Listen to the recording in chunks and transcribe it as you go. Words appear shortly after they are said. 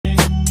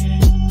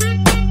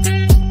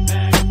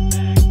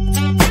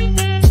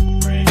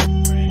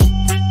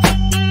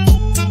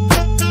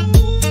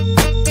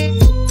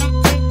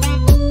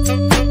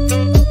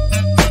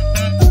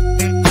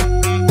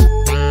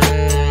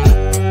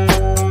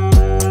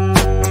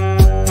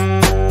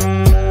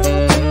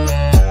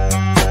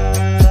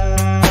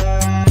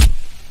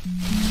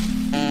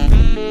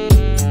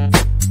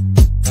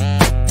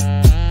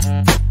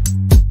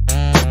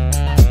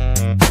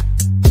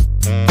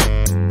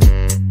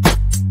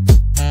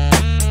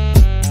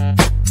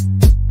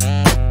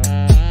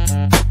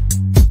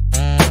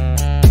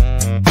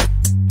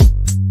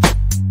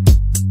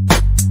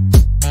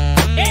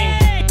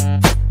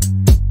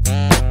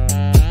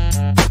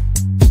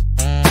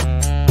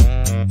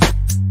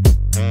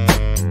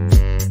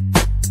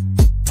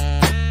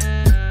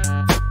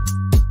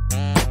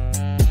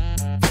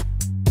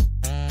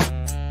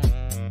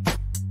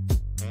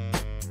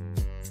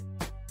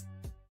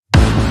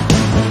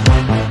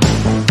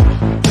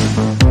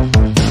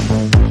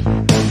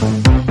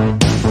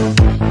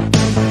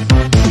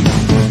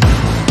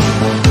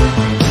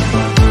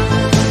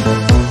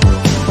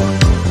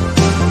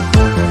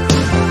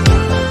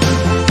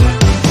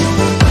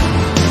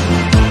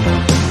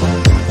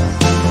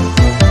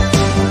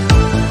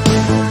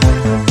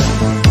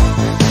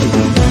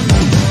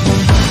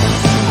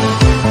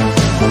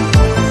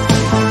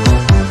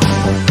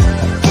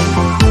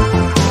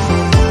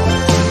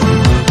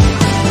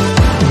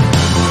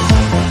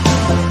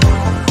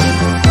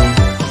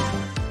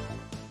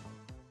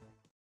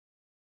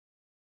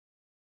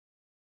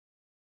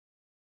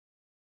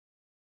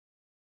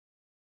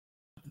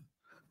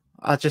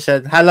I just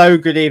said hello,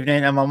 good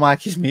evening, and my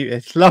mic is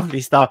muted.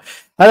 Lovely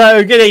stuff.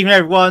 Hello, good evening,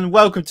 everyone.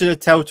 Welcome to the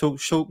Tell Talk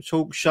Short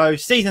Talk Show,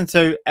 Season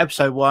 2,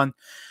 Episode 1.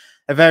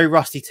 A very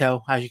rusty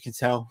tell, as you can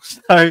tell.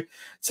 So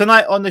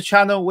tonight on the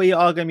channel, we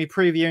are going to be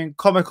previewing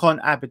Comic Con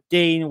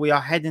Aberdeen. We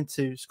are heading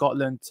to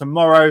Scotland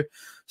tomorrow.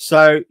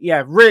 So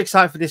yeah, really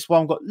excited for this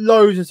one. We've got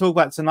loads to talk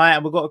about tonight,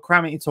 and we've got to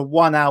cram it into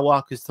 1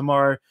 hour because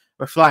tomorrow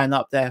we're flying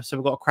up there. So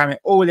we've got to cram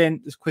it all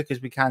in as quick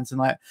as we can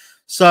tonight.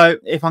 So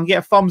if I can get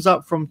a thumbs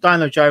up from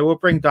Dino Joe, we'll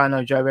bring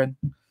Dino Joe in.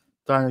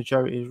 Dino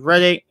Joe is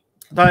ready.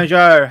 Dino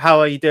Joe, how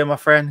are you doing, my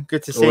friend?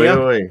 Good to see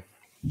you. Oi.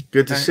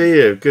 Good to see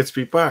you. Good to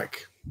be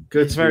back.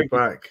 Good to be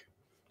back.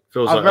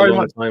 Feels like a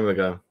long time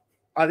ago.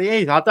 I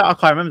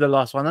can't remember the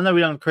last one. I know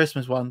we done the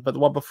Christmas one, but the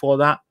one before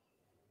that,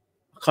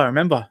 I can't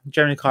remember.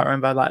 Generally can't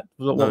remember like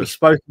what we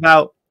spoke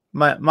about.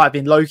 Might have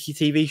been Loki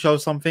TV show or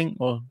something,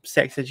 or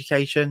sex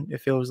education.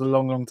 It feels a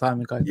long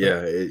time ago. Yeah,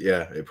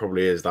 it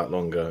probably is that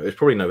longer. It's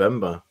probably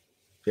November.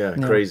 Yeah,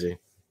 crazy.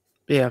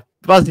 Yeah,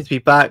 buzzing to be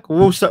back.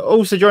 We'll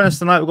also join us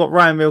tonight. We've got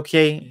Ryan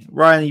Milkey.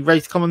 Ryan, are you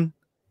ready to come on?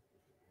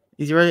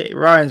 Is he ready?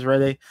 Ryan's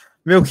ready.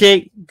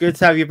 Milkey, good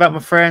to have you back, my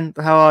friend.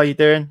 How are you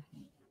doing?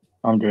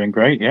 I'm doing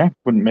great, yeah.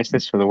 Wouldn't miss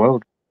this for the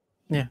world.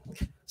 Yeah.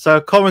 So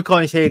Comic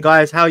Con is here,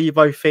 guys. How are you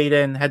both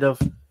feeling ahead of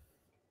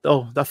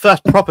the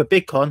first proper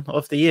big con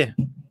of the year?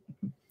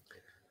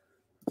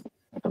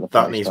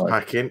 That needs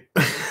packing.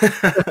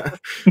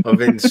 I've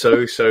been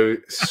so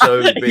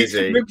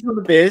busy.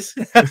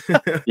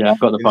 Yeah, I've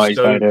got the party.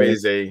 So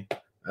busy.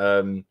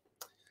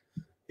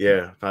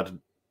 Yeah, I've had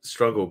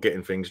struggle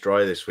getting things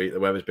dry this week. The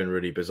weather's been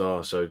really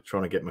bizarre, so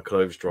trying to get my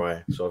clothes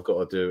dry. So I've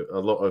got to do a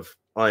lot of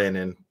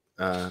ironing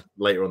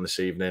later on this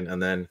evening,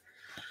 and then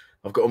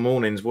I've got a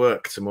morning's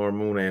work tomorrow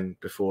morning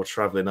before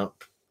traveling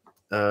up.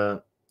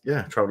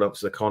 Traveling up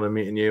to the con and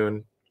meeting you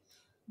and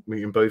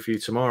meeting both of you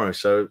tomorrow.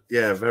 So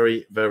yeah,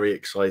 very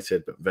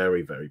excited, but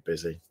very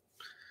busy.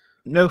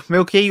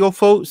 Milky, your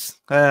thoughts?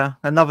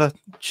 Another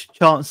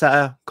chance at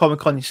a Comic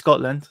Con in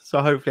Scotland, so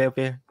hopefully it'll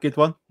be a good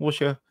one. What's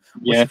your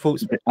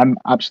thoughts? I'm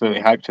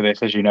absolutely hyped for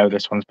this. As you know,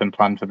 this one's been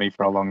planned for me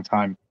for a long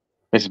time.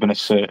 This has been a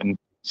certain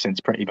since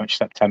pretty much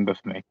September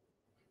for me.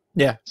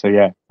 Yeah. So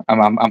yeah,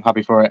 I'm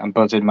happy for it. I'm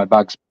buzzing. My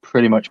bag's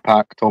pretty much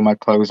packed. All my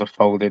clothes are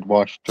folded,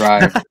 washed,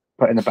 dried,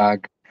 put in the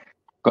bag.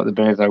 Got the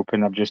beers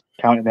open. I'm just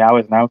counting the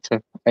hours now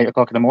to 8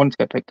 o'clock in the morning to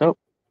get picked up.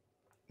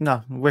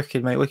 No,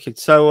 wicked, mate, wicked.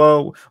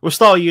 So we'll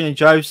start with you and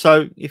Joe.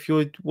 So if you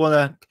would want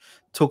to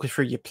talk us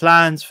through your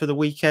plans for the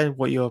weekend,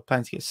 what you're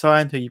planning to get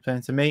signed, who you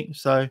planning to meet.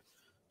 So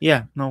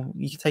yeah, no,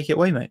 you can take it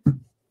away, mate.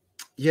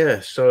 Yeah,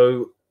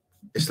 so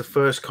it's the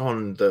first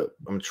con that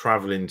I'm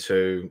traveling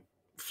to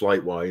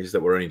flight wise that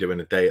we're only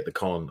doing a day at the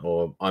con,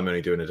 or I'm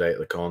only doing a day at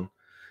the con.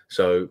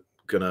 So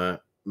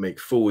gonna make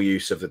full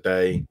use of the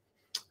day.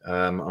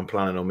 I'm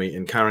planning on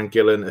meeting Karen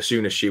Gillan. As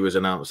soon as she was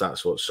announced,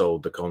 that's what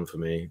sold the con for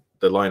me.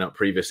 The lineup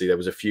previously, there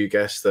was a few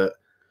guests that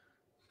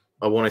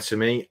I wanted to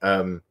meet,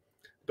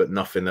 but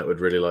nothing that would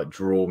really like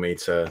draw me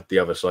to the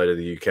other side of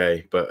the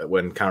UK. But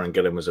when Karen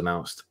Gillan was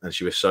announced, and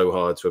she was so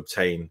hard to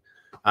obtain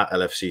at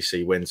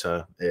LFCC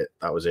Winter,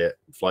 that was it.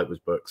 Flight was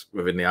booked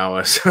within the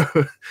hour. So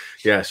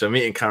yeah, so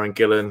meeting Karen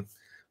Gillan,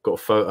 got a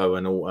photo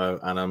and auto,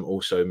 and I'm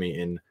also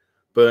meeting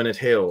Bernard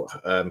Hill,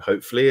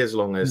 hopefully, as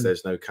long as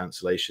there's no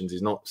cancellations.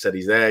 He's not said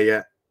he's there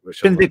yet. Which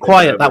it's been a bit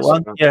quiet, that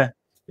one. Yeah.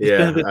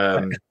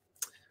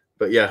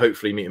 But yeah,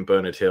 hopefully meeting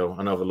Bernard Hill,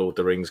 another Lord of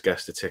the Rings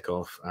guest to tick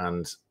off,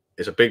 and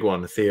it's a big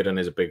one. Theoden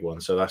is a big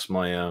one, so that's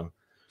my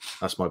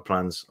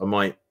plans. I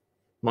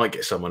might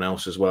get someone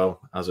else as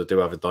well, as I do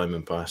have a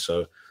diamond pass.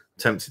 So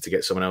tempted to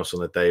get someone else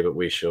on the day, but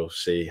we shall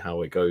see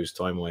how it goes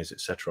time wise,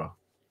 etc.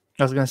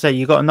 I was going to say,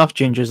 you got enough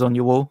gingers on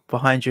your wall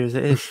behind you as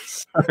it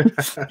is.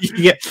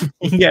 you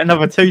can get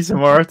another 2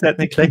 tomorrow,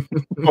 technically.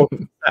 Or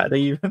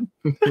Saturday even.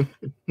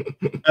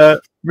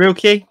 Real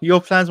Key, your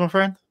plans, my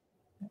friend?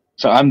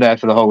 So I'm there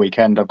for the whole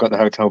weekend. I've got the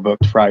hotel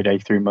booked Friday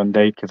through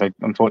Monday because I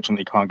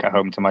unfortunately can't get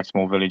home to my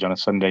small village on a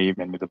Sunday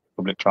evening with the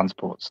public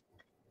transports.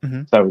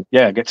 So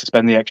yeah, I get to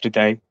spend the extra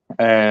day.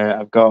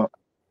 I've got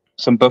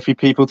some Buffy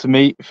people to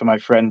meet for my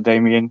friend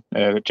Damien,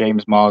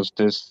 James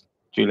Marsders,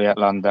 Juliet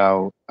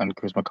Landau, and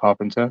Charisma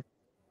Carpenter.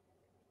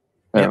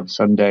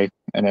 Sunday,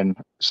 and then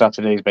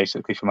Saturday is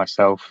basically for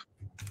myself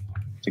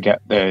to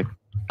get the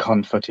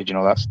con footage and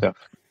all that stuff.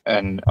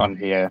 And on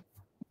here,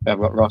 I've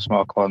got Ross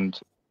Marquand,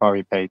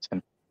 Corey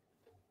Payton,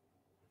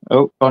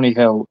 Bonnie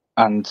Hill,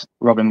 and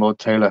Robin Lord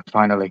Taylor.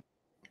 Finally,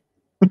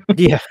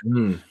 yeah.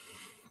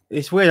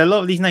 It's weird. A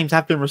lot of these names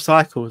have been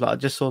recycled. Like I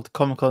just saw the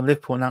Comic Con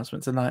Liverpool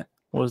announcement tonight.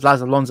 It was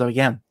Laz Alonso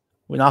again.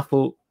 When I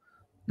thought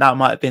that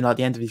might have been like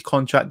the end of his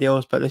contract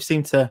deals, but they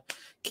seem to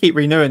keep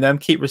renewing them,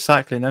 keep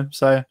recycling them.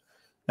 So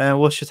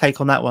what's your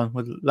take on that one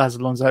with Laz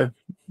Alonso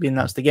being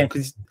announced again?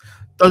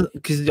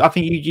 Because I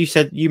think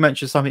you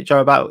mentioned something,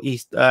 Joe, about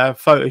his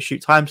photo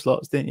shoot time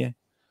slots, didn't you?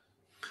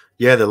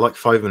 Yeah, they're like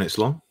 5 minutes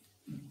long.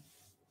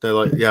 They're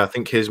like, I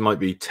think his might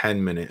be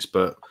 10 minutes,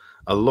 but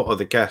a lot of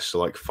the guests are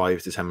like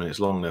 5 to 10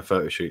 minutes long, their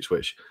photo shoots,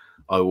 which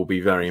I will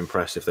be very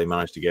impressed if they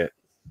manage to get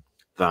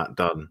that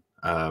done.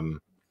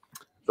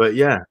 But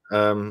yeah,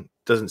 don't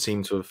doesn't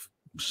seem to have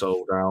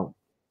sold out.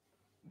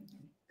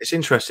 It's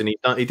interesting.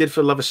 He did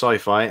for Love of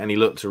Sci-Fi, and he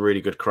looked a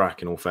really good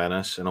crack. In all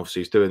fairness, and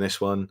obviously he's doing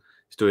this one.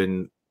 He's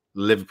doing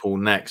Liverpool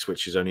next,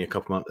 which is only a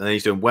couple months, and then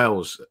he's doing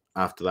Wales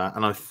after that,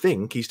 and I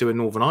think he's doing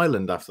Northern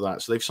Ireland after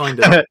that. So they've signed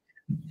up.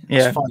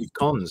 Yeah, 5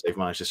 cons they've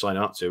managed to sign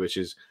up to, which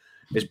is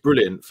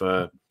brilliant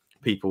for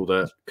people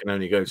that can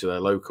only go to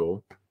their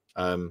local.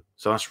 So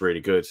that's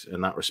really good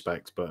in that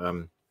respect. But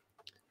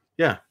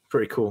yeah,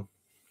 pretty cool.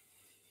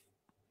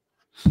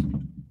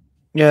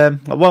 Yeah,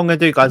 what I'm going to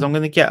do, guys, I'm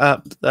going to get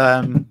up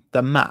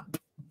the map.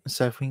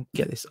 So if we can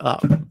get this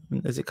up,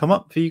 does it come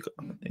up for you?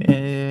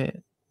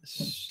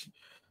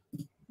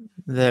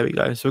 There we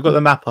go. So we've got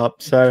the map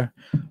up. So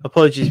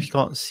apologies if you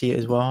can't see it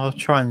as well. I'll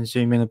try and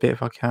zoom in a bit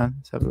if I can.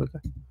 Let's have a look.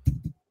 Has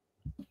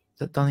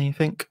that done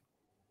anything?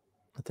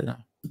 I don't know.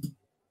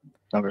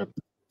 Not really.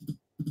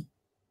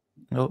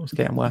 Oh, it's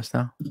getting worse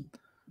now.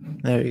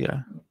 There we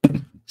go.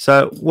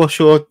 So what's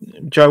your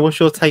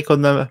take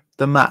on the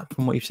map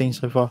from what you've seen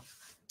so far?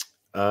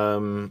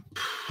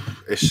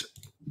 It's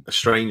a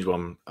strange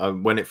one.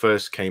 When it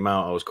first came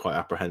out, I was quite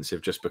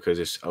apprehensive just because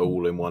it's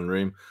all in one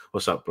room.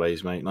 What's up,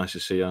 Blaze, mate? Nice to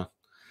see you.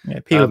 Yeah,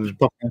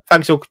 people.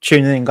 Thanks for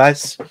tuning in,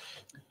 guys.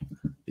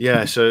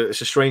 Yeah, so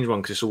it's a strange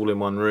one because it's all in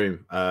one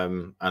room,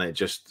 and it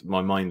just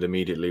my mind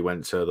immediately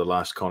went to the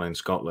last con in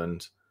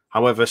Scotland.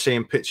 However,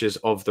 seeing pictures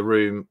of the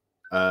room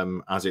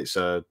as it's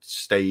a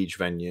stage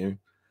venue,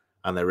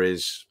 and there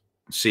is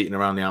seating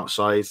around the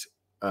outside,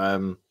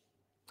 it'd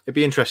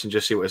be interesting to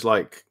just see what it's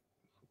like.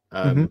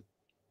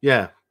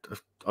 Yeah,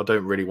 I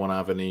don't really want to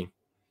have any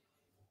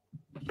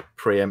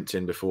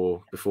preempting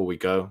before we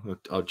go.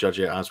 I'll judge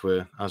it as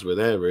we're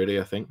there. Really,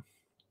 I think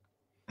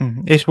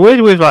it's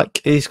weird with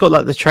like it's got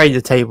like the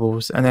trader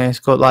tables, and then it's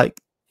got like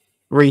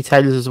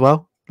retailers as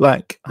well.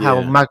 Like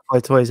how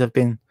Magpie Toys have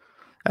been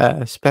like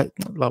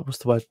what's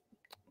the word?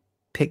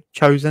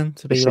 Chosen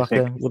to be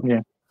Specific,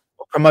 like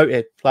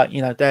promoted. Like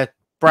their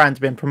brand's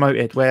been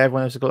promoted where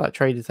everyone else has got like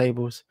trader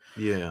tables.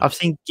 Yeah, I've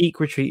seen Geek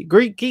Retreat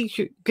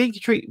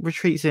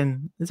retreats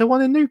in. Is there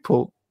one in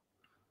Newport?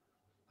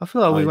 I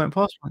feel like we went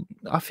past one.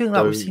 I feel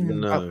like we've seen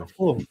them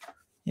before.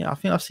 Yeah, I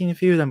think I've seen a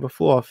few of them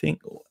before. I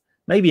think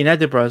maybe in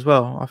Edinburgh as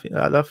well. I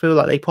feel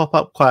like they pop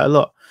up quite a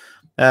lot.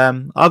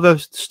 Other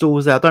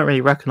stalls that I don't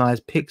really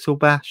recognise, Pixel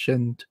Bash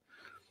and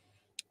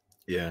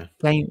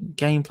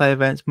gameplay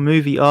events,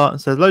 movie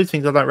art. So loads of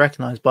things I don't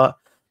recognise, but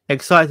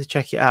excited to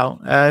check it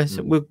out.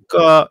 So we've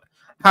got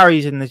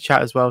Harry's in the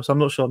chat as well, so I'm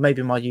not sure.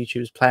 Maybe my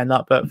YouTube is playing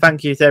up, but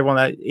thank you to everyone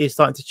that is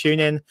starting to tune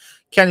in.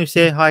 Kenneth's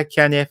here. Hi,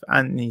 Kenneth.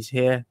 Anthony's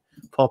here.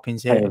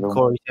 Poppin's here. And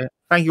Corey's here.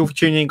 Thank you all for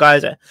tuning in,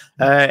 guys.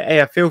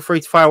 Yeah, feel free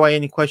to fire away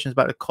any questions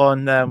about the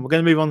con. We're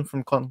going to move on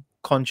from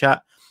con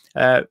chat.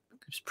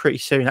 It's pretty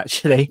soon,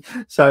 actually.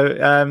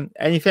 So,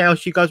 anything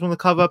else you guys want to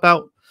cover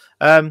about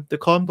the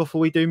con before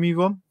we do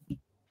move on?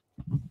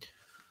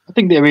 I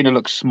think the arena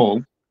looks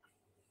small,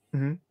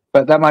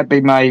 but that might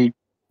be my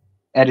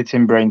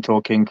editing brain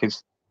talking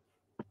because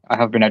I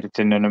have been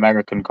editing an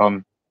American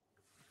con,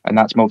 and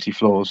that's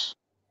multi-floors.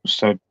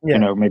 So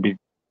maybe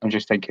I'm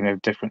just thinking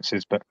of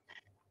differences, but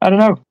I don't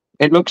know.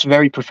 It looks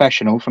very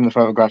professional from the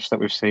photographs that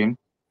we've seen,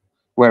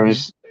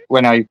 whereas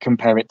when I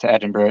compare it to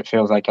Edinburgh, it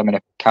feels like I'm in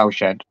a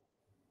cowshed.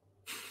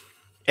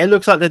 It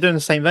looks like they're doing the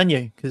same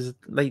venue because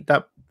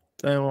that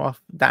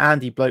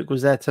Andy bloke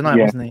was there tonight,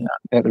 wasn't he?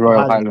 At the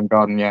Royal Highland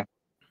Garden,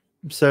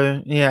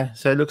 So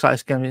it looks like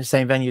it's going to be the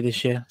same venue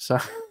this year. So,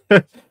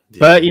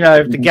 but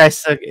if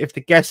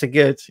the guests are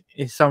good,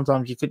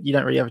 sometimes you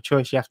don't really have a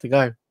choice. You have to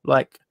go.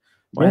 Like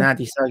when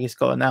Andy Serkis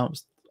got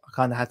announced, I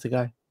kind of had to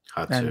go.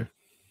 Had to.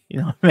 You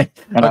know what I mean?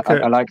 And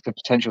I like the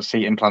potential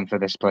seating plan for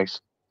this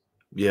place.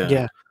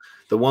 Yeah.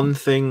 The one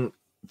thing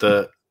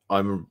that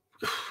I'm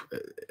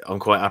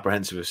quite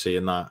apprehensive of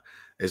seeing that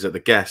is that the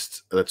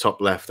guests at the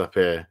top left up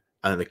here,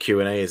 and then the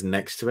Q&A is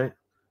next to it.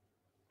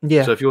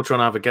 Yeah. So if you're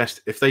trying to have a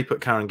guest, if they put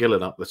Karen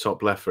Gillan up the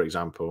top left, for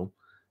example,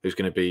 who's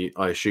going to be,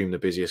 I assume, the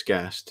busiest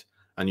guest,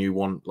 and you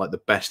want like the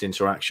best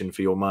interaction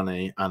for your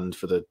money and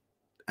for the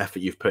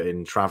effort you've put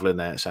in traveling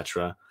there,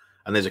 etc.,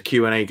 and there's a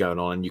Q&A going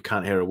on and you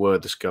can't hear a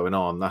word that's going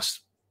on,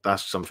 that's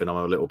something I'm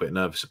a little bit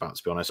nervous about,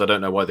 to be honest. I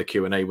don't know why the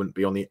Q&A wouldn't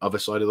be on the other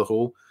side of the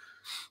hall,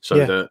 so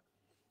that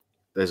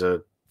there's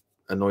a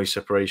noise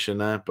separation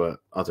there, but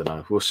I don't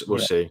know. We'll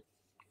see.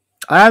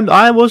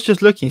 I was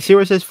just looking. See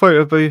where it says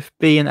photo booth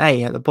B and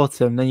A at the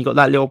bottom. Then you got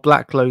that little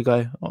black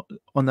logo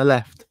on the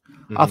left.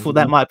 I thought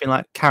that might have been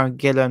like Karen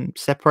Gillan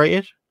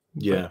separated.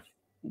 Yeah,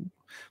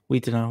 we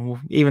don't know.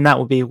 Even that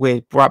would be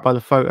weird, right by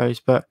the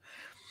photos. But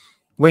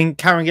when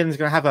Karen Gillan's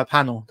going to have her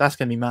panel, that's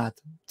going to be mad.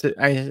 So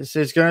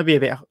it's going to be a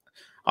bit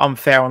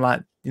unfair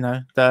on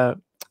the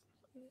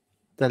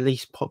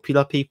least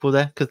popular people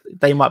there because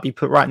they might be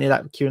put right near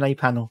that Q&A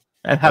panel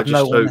and have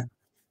no one there.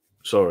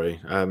 Sorry,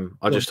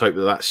 I just hope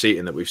that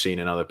seating that we've seen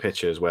in other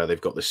pictures where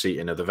they've got the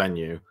seating of the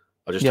venue,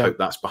 I just hope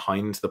that's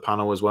behind the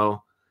panel as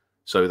well,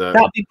 so that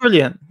would be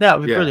brilliant. That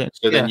would be brilliant.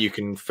 So then you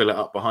can fill it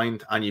up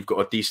behind, and you've got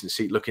a decent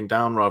seat looking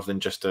down rather than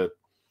just a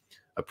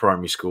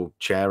primary school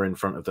chair in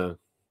front of the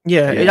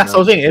Yeah, Yeah, that's no. what I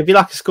was thinking. It'd be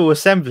like a school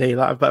assembly,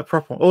 like a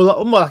proper,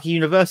 or more like a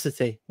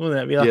university, wouldn't it?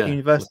 It'd be like Yeah. a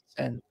university.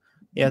 And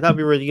yeah, that'd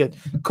be really good.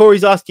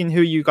 Corey's asking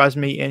who you guys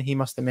meeting. He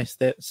must have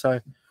missed it. So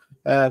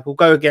we'll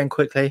go again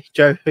quickly.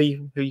 Joe, who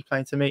you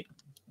planning to meet?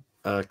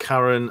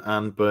 Karen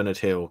and Bernard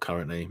Hill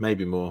currently,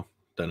 maybe more.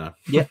 Don't know.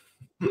 Yeah.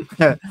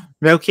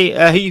 Milky,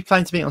 who you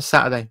planning to meet on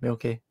Saturday,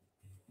 Milky?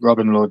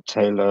 Robin Lord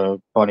Taylor,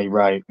 Bonnie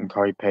Wright, and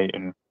Corey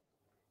Payton,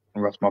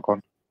 and Ross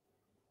Mockon.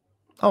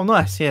 Oh,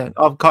 nice. Yeah.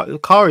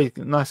 Corey,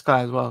 nice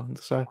guy as well.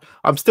 So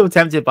I'm still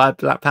tempted by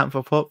Black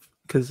Panther Pop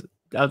because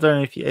I don't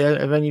know if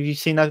have any of you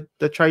seen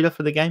the trailer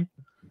for the game?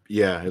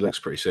 Yeah, it looks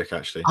pretty sick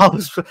actually. I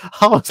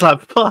was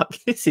like, fuck,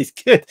 this is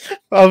good.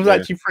 I was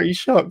actually pretty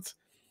shocked.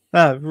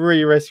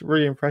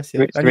 Really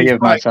impressive. Three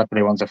of my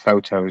Saturday ones are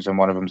photos, and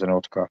one of them's an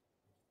autograph.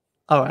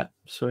 All right,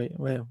 sweet.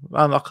 Well,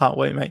 I can't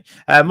wait, mate.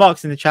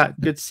 Mark's in the chat.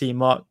 Good to see you,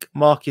 Mark.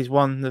 Mark is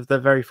one of the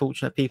very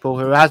fortunate people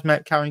who has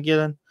met Karen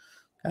Gillan.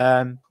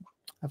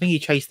 I think he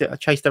chased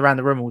around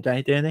the room all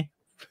day, didn't he?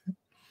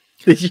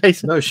 Did you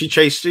chase her? No, he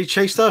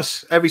chased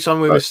us every time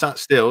we were sat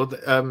still.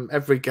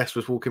 Every guest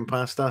was walking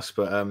past us,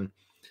 but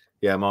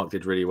yeah, Mark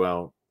did really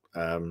well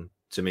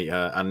to meet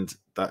her, and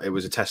that it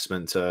was a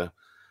testament to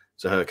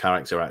her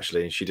character.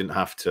 Actually, she didn't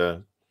have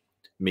to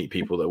meet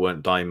people that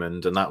weren't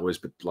Diamond, and that was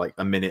like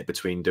a minute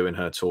between doing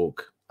her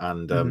talk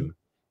and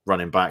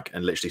running back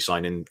and literally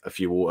signing a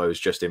few autos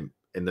just in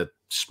the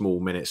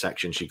small minute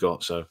section she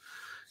got. So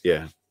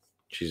yeah,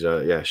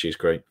 she's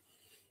great.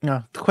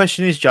 No, the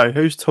question is, Joe,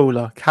 who's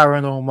taller,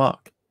 Karen or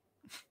Mark?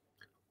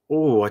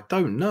 Oh, I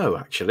don't know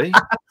actually.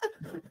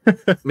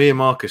 Me and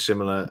Mark are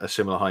similar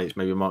heights.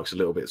 Maybe Mark's a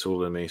little bit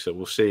taller than me, so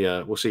we'll see.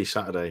 We'll see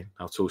Saturday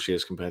how tall she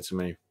is compared to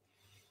me.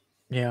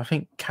 Yeah, I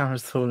think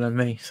Karen's taller than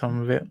me, so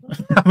I'm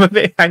a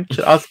bit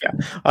anxious. I'll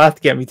have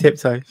to get me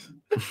tiptoes.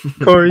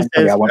 Corey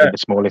says, I wanted the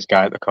smallest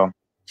guy at the con.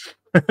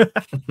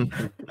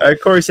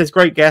 Corey says,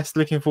 great guest.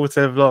 Looking forward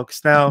to the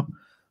vlogs. Now,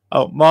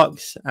 Mark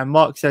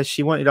says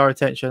she wanted our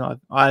attention.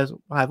 I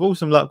have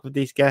awesome luck with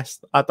these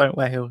guests. I don't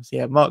wear heels.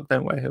 Yeah, Mark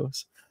don't wear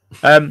heels.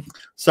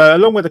 So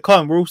along with the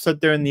con, we're also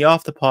doing the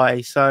after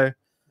party. So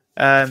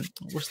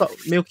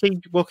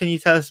Milky, what can you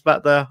tell us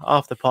about the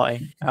after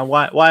party and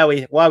why are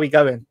we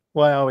going?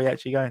 Why are we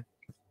actually going?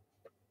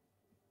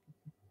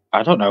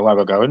 I don't know where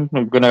we're going.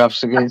 We're going to have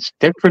some. It's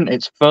different.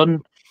 It's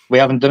fun. We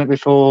haven't done it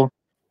before.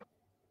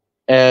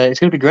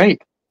 It's going to be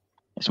great.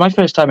 It's my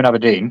first time in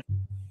Aberdeen,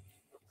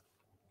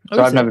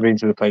 so I've never been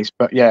to the place.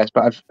 But yes,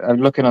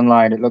 I'm looking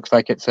online. It looks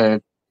like it's a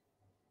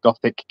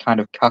Gothic kind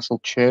of castle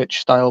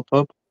church style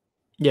pub.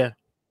 Yeah,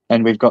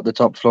 and we've got the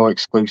top floor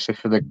exclusive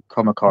for the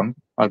Comic Con,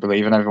 I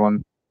believe, and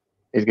everyone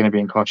is going to be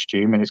in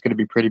costume, and it's going to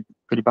be pretty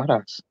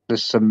badass.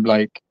 There's some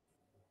like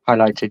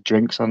highlighted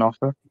drinks on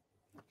offer.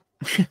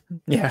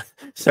 Yeah.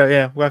 So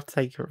yeah, we'll have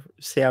to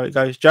see how it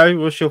goes. Joe,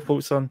 what's your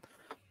thoughts on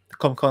the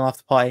Comic Con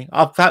after party?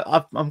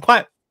 I'm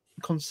quite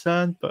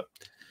concerned, but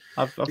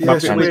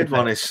it's a weird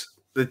one. It's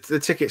the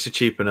tickets are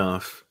cheap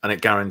enough, and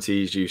it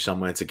guarantees you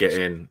somewhere to get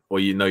in,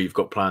 or you've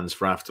got plans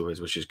for afterwards,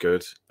 which is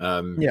good.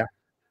 Yeah,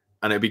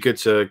 and it'd be good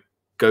to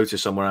go to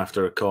somewhere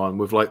after a con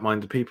with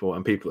like-minded people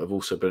and people that have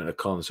also been at a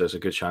con, so it's a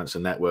good chance to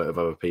network with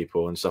other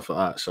people and stuff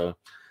like that. So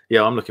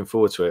yeah, I'm looking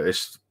forward to it.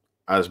 It's,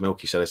 as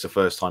Milky said, it's the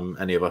first time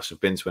any of us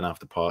have been to an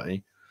after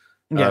party.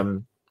 Yeah.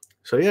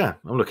 So yeah,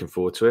 I'm looking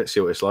forward to it,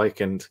 see what it's like,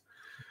 and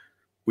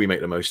we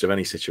make the most of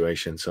any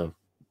situation. So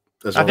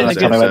I think the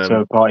time I went to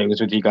a party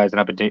was with you guys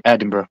in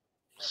Edinburgh.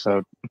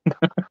 So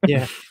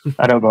yeah,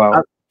 I don't go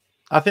out.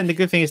 I think the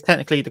good thing is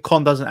technically the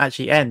con doesn't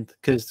actually end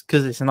because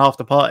it's an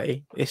after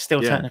party. It's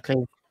still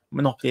technically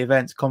Monopoly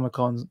Events, Comic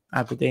Con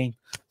Aberdeen,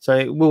 so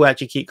it will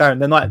actually keep going.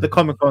 The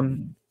Comic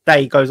Con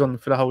day goes on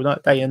for the whole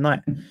night, day and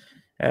night.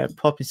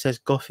 Poppin says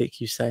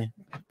Gothic. You say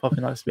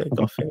Poppin likes a bit of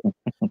Gothic.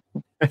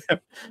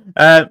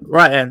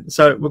 Right then,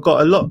 so we've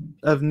got a lot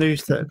of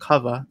news to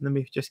cover. Let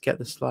me just get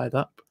the slide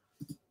up.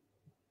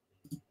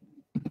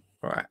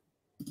 Right.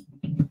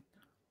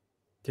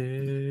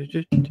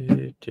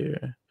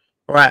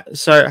 Right.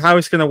 So how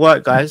it's going to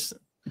work, guys?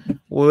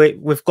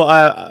 We've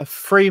got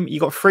you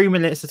got 3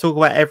 minutes to talk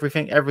about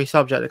every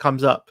subject that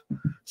comes up.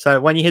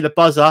 So when you hear the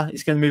buzzer,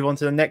 it's going to move on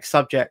to the next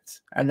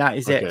subject, and that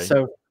is it.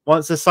 So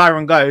once the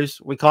siren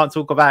goes, we can't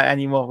talk about it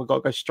anymore. We've got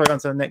to go straight on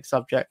to the next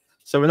subject.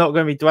 So we're not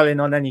going to be dwelling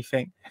on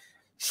anything.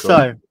 Cool.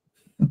 So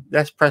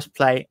let's press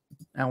play,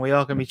 and we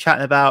are going to be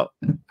chatting about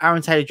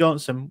Aaron Taylor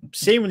Johnson.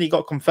 Seemingly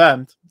got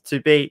confirmed to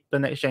be the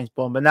next James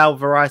Bond, but now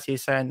Variety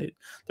is saying that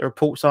the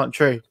reports aren't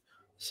true.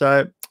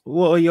 So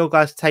what are your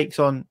guys' takes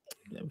on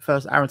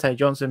first Aaron Taylor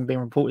Johnson being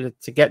reported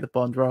to get the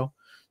Bond role?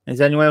 Is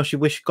there anyone else you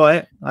wish got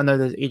it? I know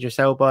there's Idris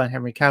Elba and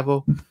Henry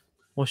Cavill.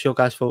 What's your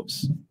guys'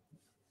 thoughts?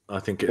 I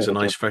think it's a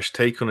nice fresh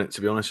take on it,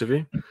 to be honest with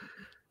you.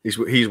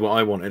 He's what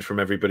I wanted from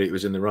everybody that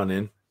was in the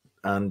run-in.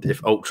 And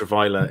if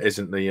Ultraviolet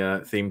isn't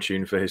the theme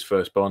tune for his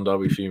first Bond, I'll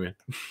be fuming.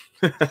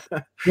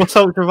 What's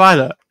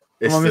Ultraviolet?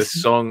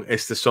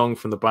 It's the song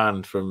from the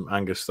band from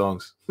Angus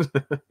Songs.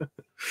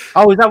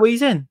 Oh, is that what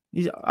he's in?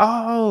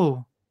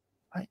 I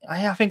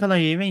think I know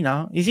who you mean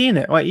now. Is he in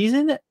it? Wait, he's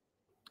in it?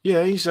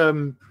 Yeah, he's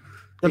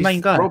The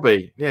main guy.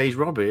 Robbie. Yeah, he's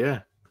Robbie.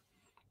 Yeah.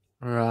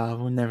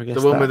 We'll never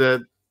guess The one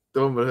that.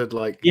 the one with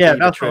like. Yeah,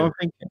 that's what I'm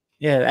thinking.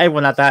 Yeah,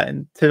 everyone had that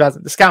in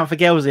 2000. The Scout for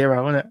Girls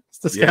era, wasn't it? It's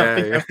the Scout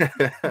for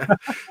Girls.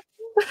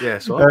 Yeah,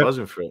 so I'm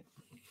buzzing for it.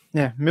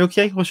 Yeah,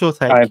 Milky, what's your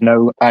take? I have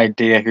no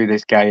idea who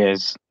this guy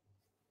is.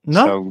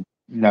 No?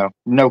 So,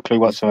 no clue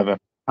whatsoever.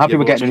 Happy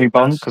we're getting a new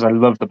Bond because I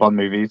love the Bond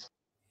movies.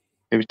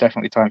 It was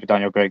definitely time for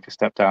Daniel Craig to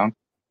step down.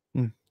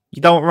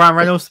 You don't want Ryan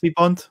Reynolds to be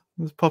Bond?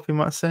 As Poppy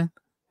might say.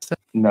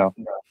 No.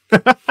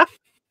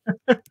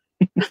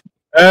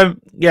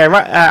 Yeah,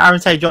 right. Aaron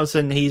Taylor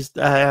Johnson. His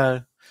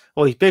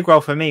big role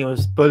for me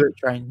was Bullet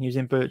Train. He was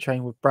in Bullet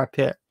Train with Brad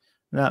Pitt,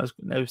 and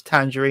it was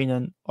Tangerine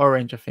and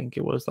Orange. I think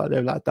it was like they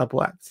were like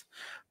double acts.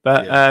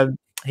 But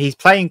he's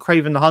playing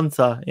Kraven the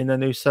Hunter in the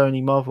new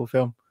Sony Marvel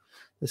film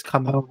that's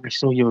coming. Oh, I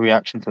saw your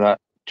reaction to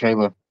that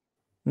trailer.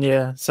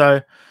 Yeah,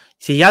 so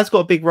see, he has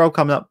got a big role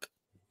coming up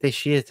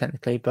this year,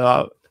 technically,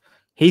 but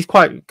he's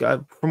quite,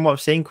 from what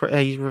I've seen,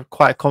 he's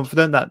quite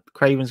confident that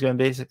Kraven's going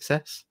to be a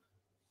success.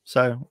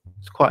 So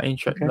it's quite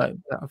interesting. Okay. Like,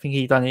 I think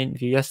he done an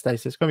interview yesterday,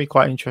 so it's going to be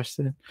quite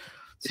interesting.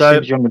 So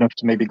he's young enough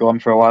to maybe go on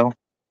for a while.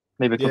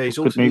 Maybe a couple he's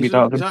good movies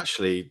out of him. He's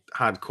actually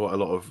had quite a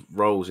lot of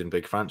roles in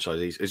big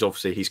franchises.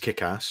 He's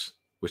Kick-Ass,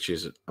 which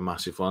is a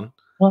massive one.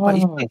 But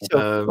he's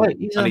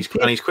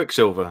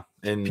Quicksilver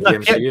in the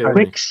MCU.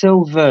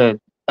 Quicksilver.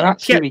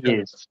 That's who he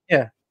is.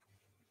 Yeah,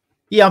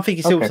 I'm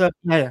thinking Silver.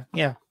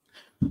 Yeah.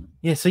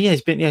 So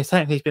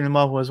technically he's been in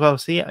Marvel as well.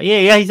 So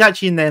yeah, he's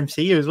actually in the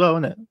MCU as well,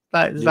 isn't it?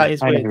 That is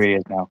weird. I know who he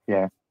is now.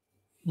 Yeah.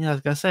 Yeah, I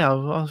was gonna say. I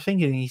was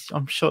thinking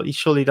I'm sure he's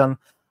surely done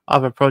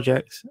other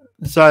projects.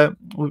 So,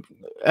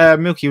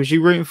 Milky, was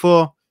you rooting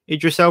for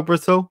Idris Elba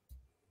at all?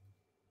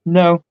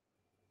 No.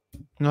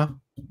 No.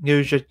 Who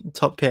was your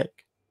top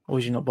pick, or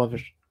was you not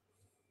bothered?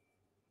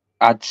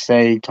 I'd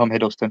say Tom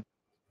Hiddleston.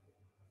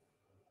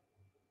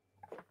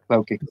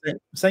 Loki.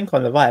 Same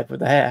kind of vibe with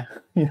the hair.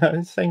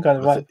 Same kind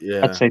of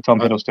vibe. I'd say Tom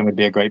Hiddleston would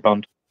be a great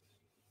Bond.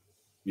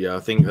 Yeah, I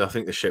think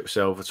the ship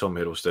sailed for Tom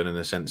Hiddleston in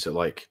the sense that,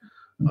 like,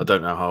 I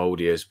don't know how old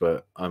he is,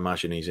 but I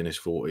imagine he's in his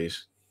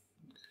 40s.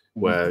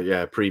 Where,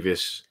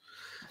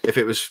 if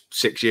it was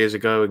 6 years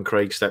ago and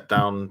Craig stepped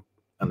down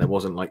and there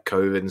wasn't like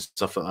COVID and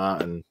stuff like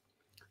that, and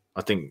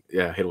I think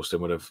Hiddleston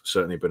would have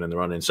certainly been in the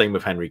running. Same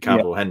with Henry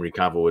Cavill. Henry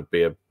Cavill would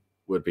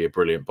be a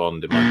brilliant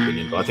Bond in my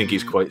opinion, but I think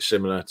he's quite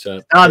similar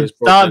to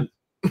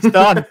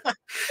done.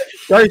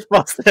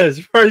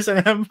 Ghostbusters Frozen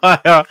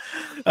Empire.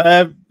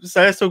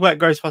 So let's talk about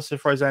Ghostbusters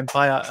Frozen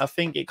Empire. I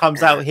think it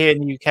comes out here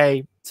in the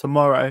UK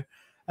tomorrow.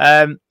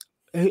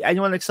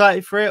 Anyone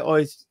excited for it,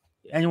 or is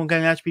anyone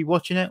going to actually be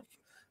watching it?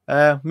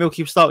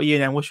 Milky, we'll start with you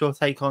then. What's your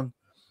take on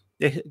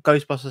the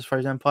Ghostbusters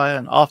Frozen Empire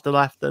and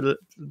Afterlife, the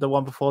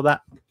one before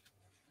that?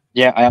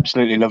 Yeah, I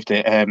absolutely loved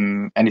it.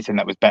 Anything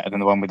that was better than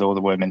the one with all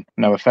the women.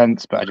 No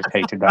offense, but I just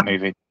hated that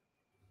movie.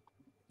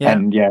 Yeah.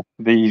 And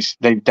they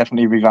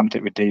definitely revamped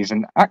it with these.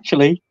 And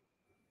actually,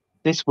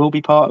 this will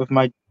be part of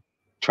my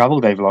travel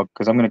day vlog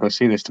because I'm going to go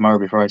see this tomorrow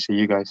before I see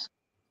you guys.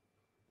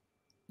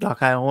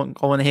 Okay, I want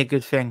to hear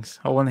good things.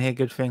 Yeah,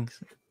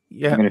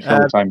 I'm going to fill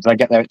the times. I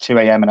get there at 2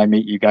 a.m. and I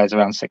meet you guys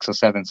around 6 or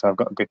 7, so I've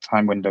got a good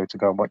time window to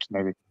go and watch the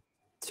movie.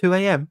 2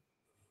 a.m.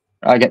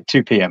 I get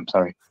 2 p.m.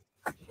 Sorry.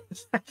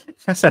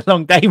 That's a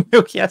long day,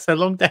 Milky. That's a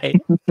long day.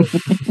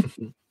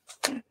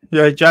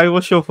 Yeah, Joe,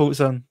 what's your thoughts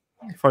on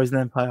Frozen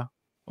Empire?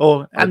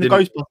 The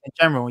Ghostbusters in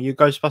general? Are you a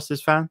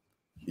Ghostbusters fan?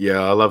 Yeah,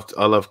 I loved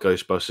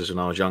Ghostbusters when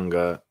I was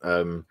younger.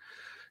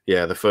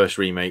 The first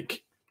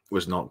remake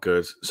was not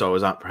good, so I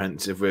was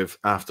apprehensive with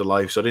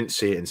Afterlife. So I didn't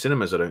see it in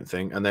cinemas, I don't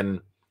think. And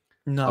then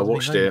I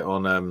watched it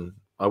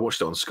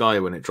on Sky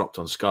when it dropped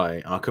on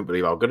Sky, and I couldn't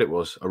believe how good it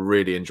was. I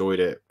really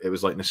enjoyed it. It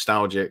was like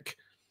nostalgic,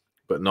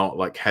 but not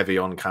like heavy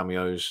on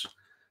cameos,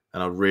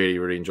 and I really,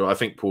 really enjoyed it. I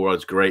think Paul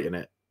Rudd's great in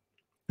it,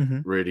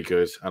 really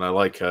good, and I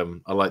like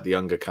the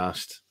younger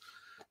cast.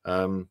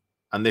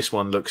 And this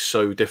one looks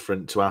so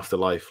different to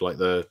Afterlife.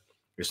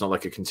 It's not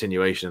like a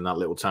continuation in that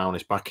little town.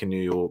 It's back in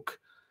New York.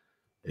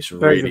 It's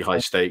really high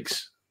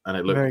stakes, and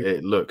it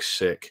looks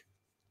sick.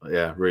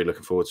 Yeah, really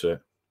looking forward to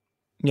it.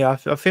 Yeah,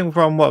 I think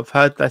from what I've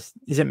heard,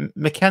 is it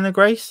McKenna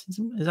Grace?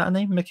 Is that her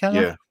name,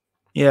 McKenna?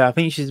 Yeah, I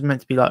think she's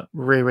meant to be like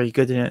really, really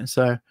good in it.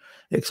 So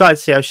excited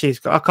to see how she's.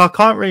 I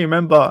can't really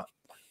remember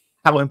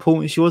how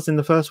important she was in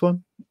the first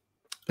one.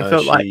 It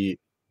felt like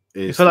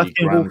is the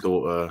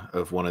granddaughter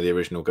of one of the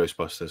original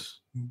Ghostbusters.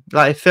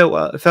 Like it felt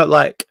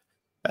like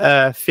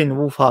Finn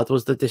Wolfhard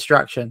was the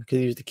distraction because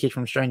he was the kid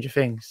from Stranger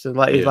Things. So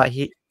like it was like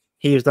he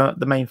was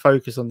the main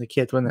focus on the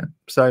kid, wasn't it?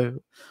 So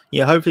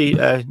yeah,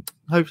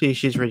 hopefully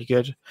she's really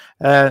good.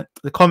 The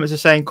comments are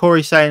saying,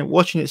 Corey's saying,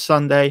 watching it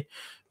Sunday,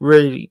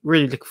 really,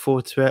 really looking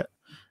forward to it.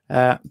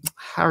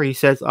 Harry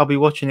says, I'll be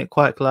watching it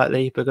quite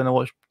politely, but going to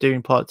watch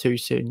Dune Part 2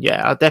 soon.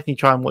 Yeah, I'll definitely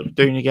try and watch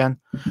Dune again.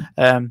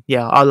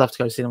 I'd love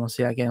to go see them and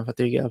see that again if I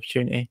do get an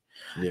opportunity.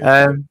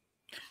 Are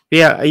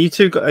you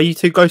two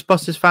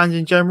Ghostbusters fans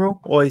in general,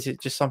 or is it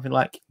just something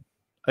like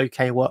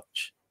okay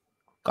watch?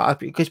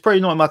 It's probably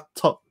not in my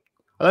top.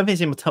 I don't think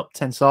it's in my top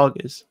 10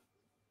 sagas.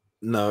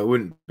 No, it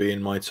wouldn't be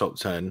in my top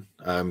 10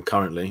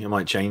 currently. It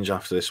might change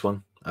after this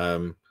one,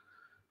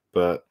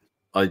 But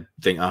I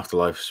think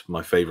Afterlife's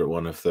my favorite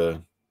one of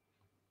the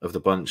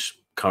bunch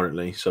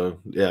currently. So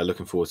yeah,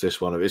 looking forward to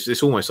this one.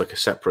 It's almost like a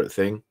separate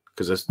thing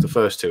because the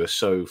first two are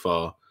so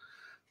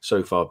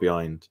far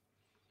behind.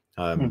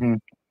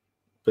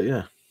 But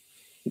yeah,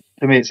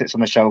 for me, it sits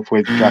on the shelf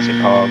with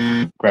Jurassic Park,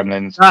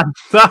 Gremlins.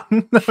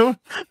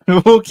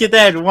 Walking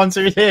Dead, Ones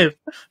Who Live.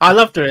 I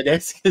love doing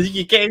this because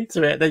you get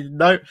into it. Then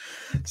no.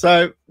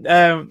 So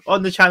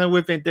on the channel,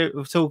 we've been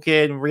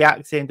talking,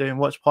 reacting, doing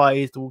watch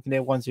parties. The Walking Dead,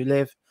 Ones Who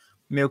Live.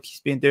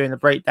 Milky's been doing a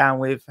breakdown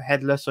with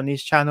Headless on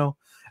his channel.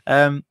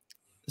 So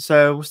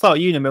we'll start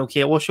with you,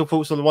 Milky. What's your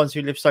thoughts on the Ones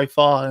Who Live so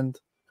far? And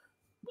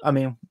I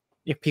mean,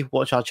 if people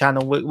watch our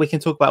channel, we can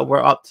talk about we're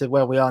up to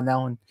where we are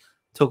now and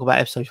talk about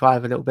episode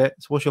 5 a little bit.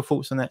 So what's your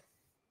thoughts on it?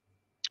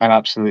 I'm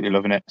absolutely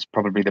loving it. It's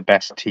probably the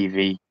best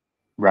TV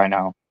right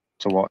now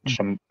to watch.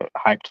 I'm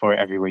hyped for it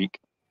every week.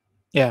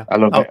 Yeah, I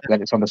love it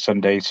that it's on the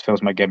Sundays.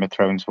 Fills my Game of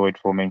Thrones void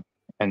for me.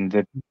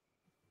 And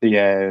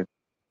the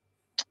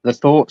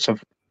thoughts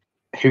of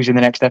who's in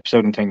the next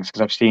episode and things,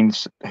 because I've seen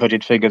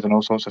hooded figures and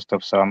all sorts of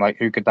stuff. So I'm like,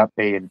 who could that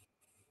be? And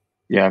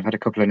yeah, I've had a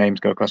couple of names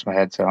go across my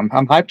head. So I'm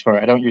hyped for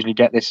it. I don't usually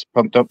get this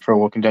pumped up for a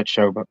Walking Dead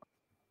show, but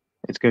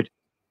it's good.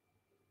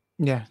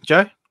 Yeah,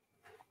 Joe?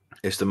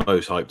 It's the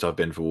most hyped I've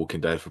been for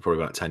Walking Dead for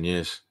probably about 10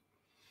 years.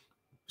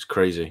 It's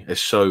crazy.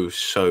 It's so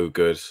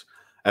good.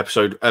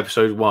 Episode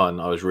 1,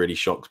 I was really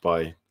shocked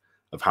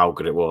of how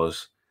good it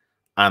was.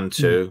 And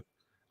 2,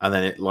 and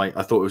then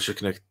I thought it was just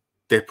going to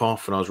dip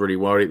off, and I was really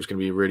worried it was going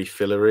to be really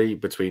fillery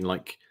between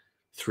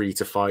 3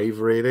 to 5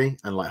 really,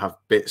 and have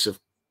bits of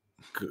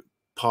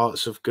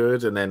parts of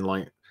good, and then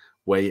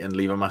wait and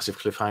leave a massive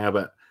cliffhanger.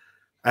 But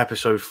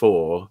episode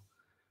 4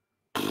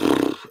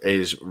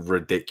 is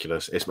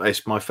ridiculous. It's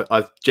my.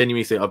 I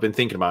genuinely think I've been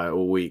thinking about it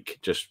all week.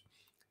 Just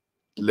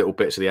little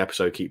bits of the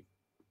episode keep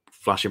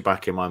flashing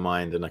back in my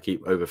mind, and I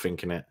keep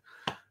overthinking it.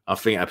 I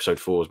think episode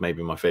 4 is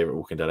maybe my favorite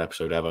Walking Dead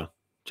episode ever.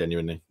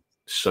 Genuinely,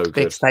 so good.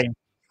 Big statement.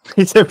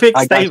 It's a big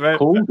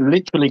statement.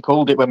 Literally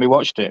called it when we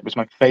watched it. It was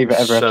my favorite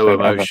ever episode. So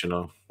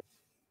emotional.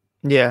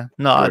 Ever. Yeah,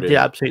 no, I did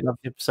absolutely love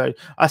the episode.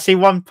 I see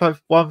one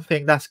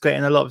thing that's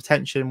getting a lot of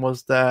attention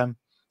was the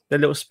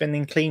little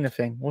spinning cleaner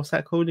thing. What's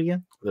that called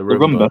again? The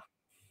Roomba.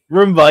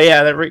 Roomba,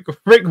 yeah.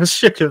 Rick was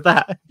shook of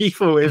that. He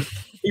thought it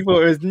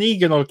was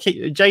Negan or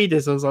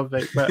Jadis or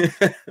something.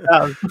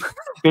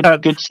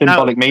 But good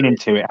symbolic meaning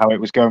to it. How it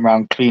was going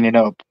around cleaning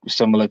up,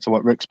 similar to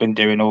what Rick's been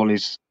doing all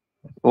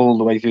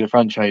the way through the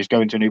franchise,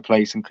 going to a new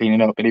place and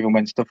cleaning up. And even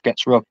when stuff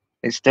gets rough,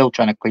 it's still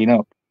trying to clean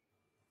up.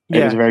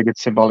 It was a very good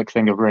symbolic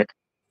thing of Rick.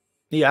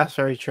 Yeah, that's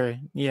very true.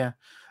 Yeah,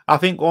 I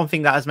think one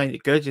thing that has made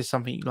it good is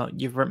something like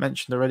you've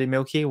mentioned already,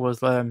 Milky,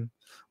 was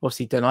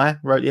obviously Denai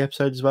wrote the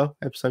episode as well,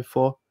 episode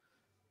 4.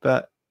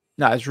 But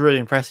no, it's really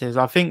impressive.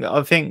 I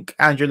think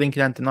Andrew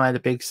Lincoln and Denai had a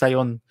big say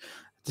on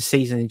the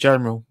season in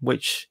general,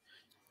 which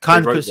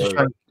kind of puts the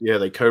show. Yeah,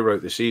 they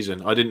co-wrote the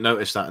season. I didn't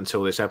notice that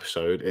until this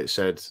episode. It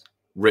said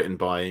written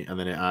by, and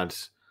then it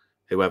adds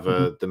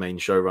whoever the main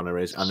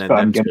showrunner is, and then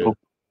them two.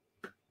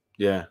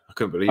 Yeah, I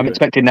couldn't believe it. I'm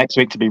expecting next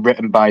week to be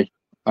written by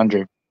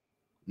Andrew.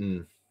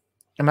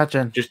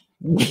 Imagine.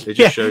 It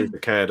just shows the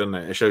care, doesn't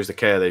it? It shows the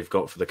care they've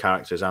got for the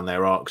characters and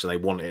their arcs, and they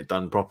want it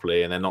done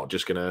properly, and they're not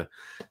just going to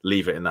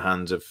leave it in the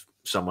hands of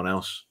someone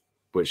else,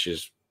 which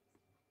is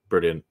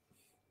brilliant.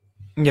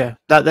 Yeah,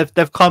 that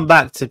they've come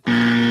back to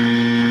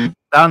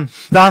done.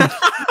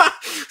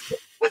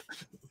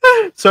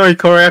 Sorry,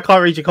 Corey, I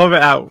can't read your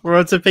comment out. We're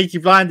on to Peaky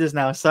Blinders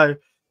now. So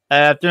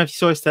I don't know if you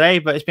saw this today,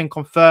 but it's been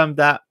confirmed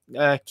that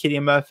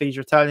Cillian Murphy's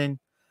returning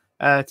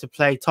to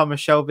play Thomas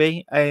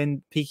Shelby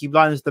in Peaky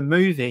Blinders the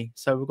movie.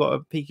 So we've got a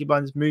Peaky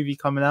Blinders movie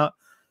coming out.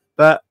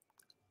 But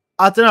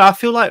I don't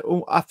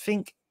know. I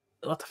think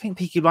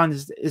Peaky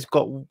Blinders has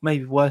got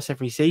maybe worse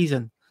every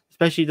season,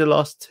 especially the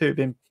last 2 have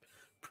been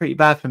pretty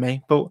bad for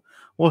me. But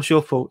what's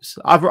your thoughts?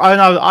 I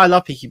know I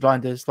love Peaky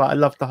Blinders. I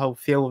love the whole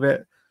feel of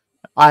it.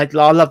 I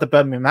love the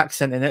Birmingham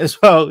accent in it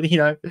as well.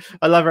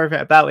 I love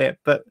everything about it.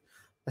 But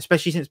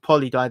especially since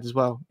Polly died as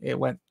well, it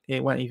went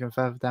even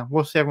further down.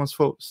 What's everyone's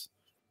thoughts?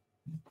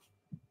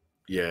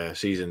 Yeah,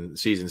 season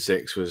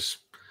 6 was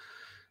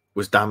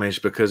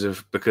damaged because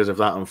of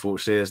that.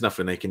 Unfortunately, there's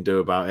nothing they can do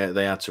about it.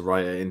 They had to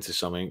write it into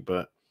something,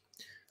 but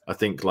I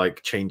think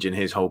changing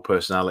his whole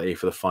personality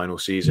for the final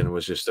season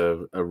was just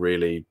a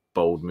really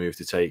bold move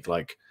to take.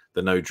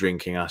 The no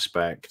drinking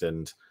aspect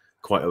and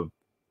quite a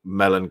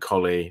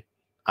melancholy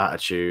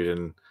attitude,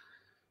 and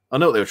I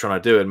know what they were trying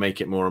to do and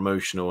make it more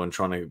emotional and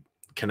trying to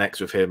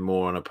connect with him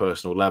more on a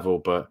personal level,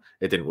 but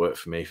it didn't work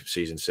for me for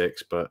season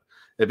 6. But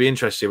it'd be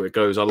interesting to see where it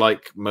goes. I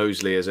like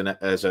Mosley as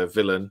a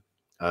villain.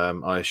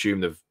 I assume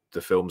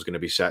the film's going to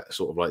be set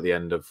sort of the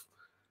end of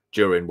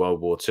during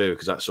World War II,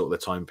 because that's sort of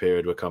the time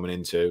period we're coming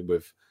into.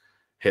 With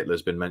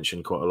Hitler's been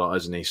mentioned quite a lot,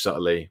 hasn't he?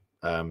 Subtly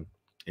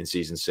in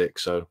season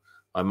 6. So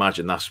I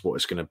imagine that's what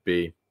it's going to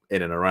be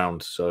in and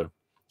around. So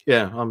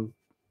yeah, I'm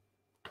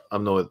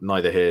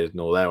neither here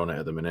nor there on it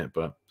at the minute,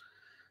 but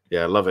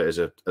yeah, I love it as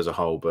a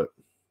whole, but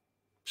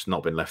it's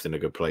not been left in a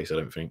good place, I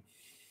don't think.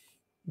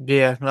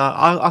 Yeah, no,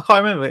 I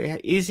can't remember.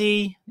 Is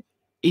he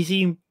is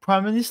he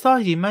Prime Minister?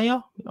 Is he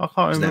Mayor? I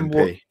can't He's an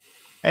remember MP.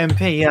 what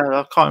MP. Yeah,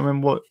 I can't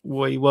remember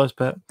what he was.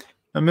 But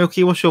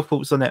Milky, what's your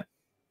thoughts on it?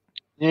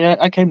 Yeah,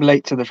 I came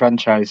late to the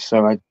franchise,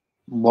 so I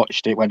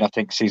watched it when I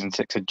think season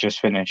 6 had just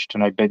finished,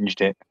 and I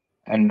binged it,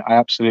 and I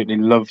absolutely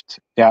loved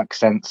the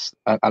accents.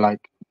 I like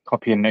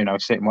copying,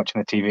 sitting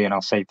watching the TV, and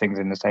I'll say things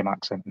in the same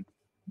accent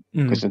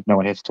because there's no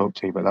one here to talk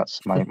to. But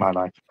that's my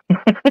life.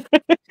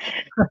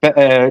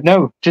 But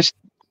no, just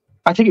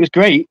I think it was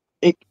great.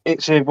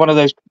 It's one of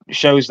those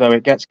shows though.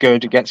 It gets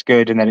good,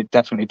 and then it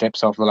definitely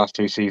dips off the last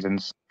 2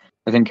 seasons.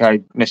 I think I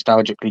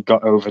nostalgically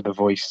got over the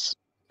voice,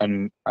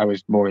 and I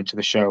was more into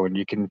the show. And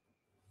you can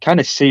kind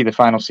of see the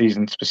final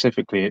season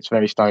specifically. It's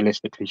very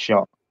stylistically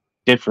shot,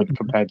 different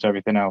compared to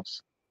everything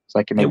else. It's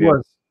like maybe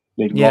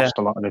they lost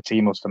a lot of the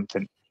team or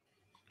something.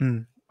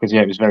 Because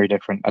it was very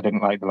different. I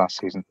didn't like the last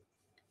season.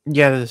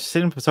 Yeah, the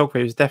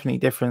cinematography was definitely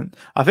different.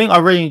 I think I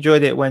really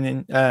enjoyed it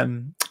when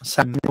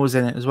Sam Neill was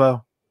in it as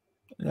well.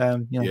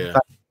 Guy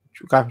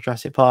from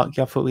Jurassic Park.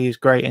 I thought he was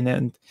great in it,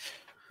 and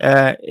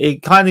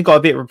it kind of got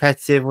a bit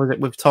repetitive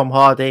with Tom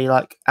Hardy.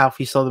 Like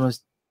Alfie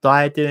Solomon's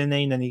died, didn't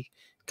he? And then he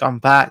come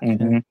back,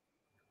 and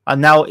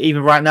now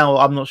even right now,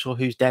 I'm not sure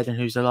who's dead and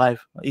who's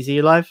alive. Is he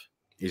alive?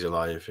 He's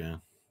alive.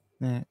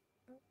 Yeah.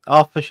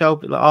 Arthur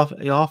Shelby, Arthur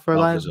alive.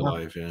 Arthur's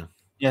alive. Yeah.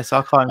 Yes,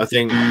 I can't. I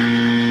think.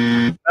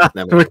 Sorry,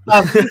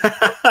 I've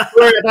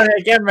done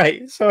it again,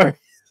 mate. Sorry.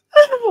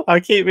 I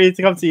keep meaning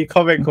to come to your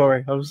comment,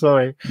 Corey. I'm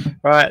sorry.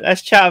 Right,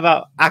 let's chat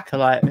about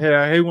Acolyte.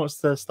 Who wants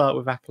to start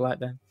with Acolyte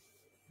then?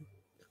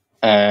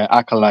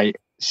 Acolyte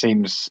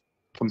seems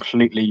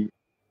completely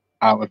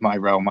out of my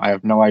realm. I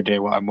have no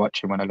idea what I'm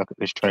watching when I look at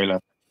this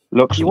trailer.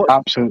 Looks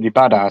absolutely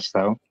badass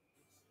though.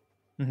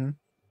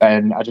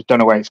 And I just don't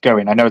know where it's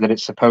going. I know that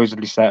it's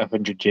supposedly set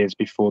 100 years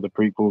before the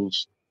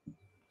prequels.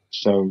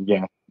 So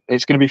yeah,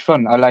 it's going to be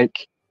fun. I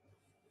like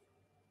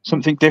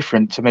something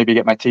different to maybe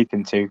get my teeth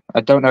into.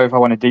 I don't know if I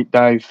want to deep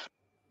dive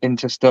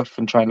into stuff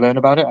and try and learn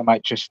about it. I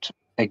might just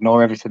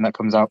ignore everything that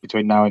comes out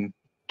between now and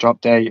drop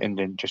day and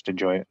then just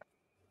enjoy it.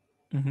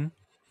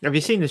 Have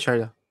you seen the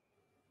trailer?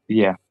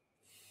 Yeah.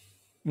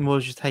 What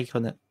was your take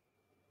on it?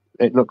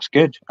 It looks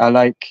good. I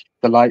like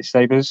the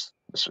lightsabers,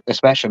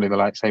 especially the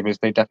lightsabers.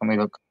 They definitely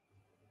look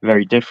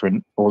very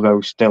different,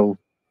 although still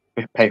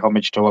pay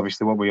homage to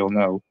obviously what we all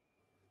know.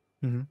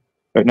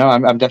 But no,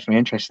 I'm definitely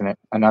interested in it,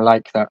 and I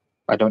like that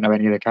I don't know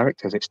any of the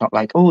characters. It's not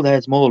like, oh,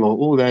 there's Maul or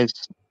oh, there's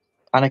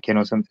Anakin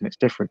or something. It's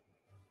different.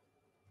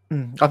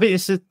 I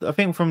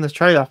think from the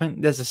trailer, I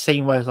think there's a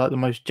scene where it's like the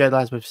most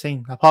Jedis we've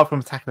seen, apart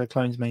from Attack of the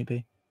Clones,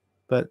 maybe.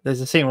 But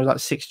there's a scene where like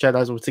 6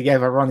 Jedis all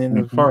together running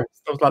in the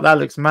forest. I was like, that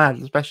looks mad,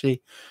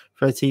 especially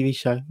for a TV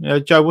show.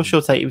 Joe, what's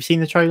your take? Have you seen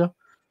the trailer?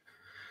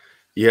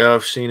 Yeah,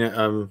 I've seen it.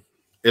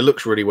 It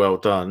looks really well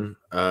done.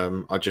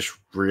 I just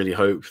really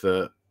hope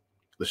that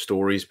the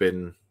story's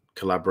been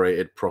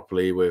collaborated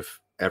properly with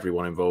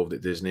everyone involved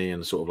at Disney,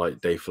 and sort of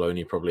like Dave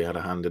Filoni probably had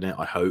a hand in it.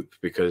 I hope,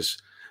 because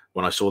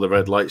when I saw the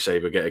red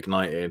lightsaber get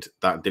ignited,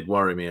 that did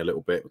worry me a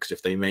little bit, because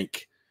if they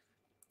make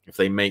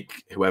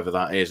whoever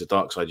that is a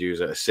dark side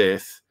user a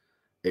Sith,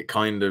 it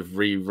kind of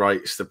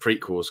rewrites the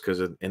prequels, because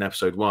in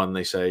episode 1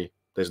 they say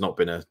there's not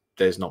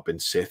been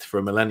Sith for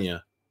a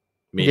millennia,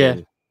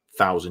 meaning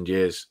 1,000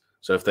 years.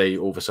 So if they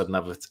all of a sudden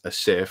have a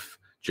Sith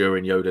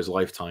during Yoda's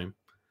lifetime,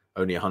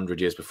 only 100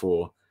 years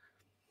before,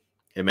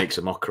 it makes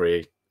a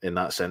mockery in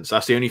that sense.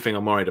 That's the only thing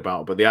I'm worried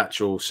about. But the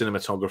actual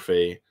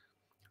cinematography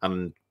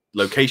and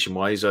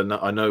location-wise,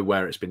 I know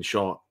where it's been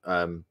shot,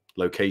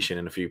 location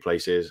in a few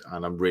places,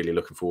 and I'm really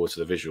looking forward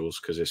to the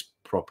visuals, because it's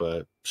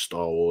proper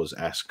Star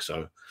Wars-esque.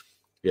 So,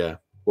 yeah.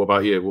 What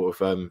about you?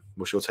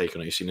 What's your take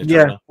on it? You seen the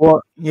trailer?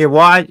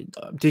 Why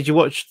did you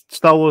watch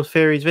Star Wars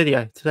Theory's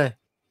video today?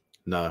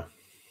 No.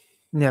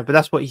 Yeah, but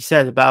that's what he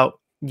said about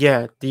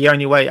the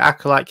only way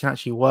Acolyte can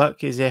actually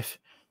work is if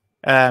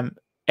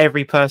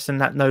every person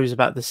that knows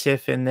about the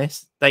Sith in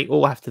this, they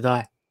all have to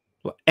die.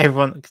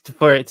 Everyone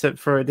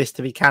for this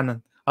to be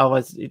canon.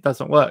 Otherwise, it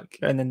doesn't work,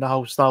 and then the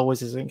whole Star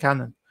Wars isn't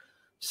canon.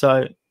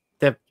 So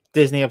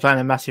Disney are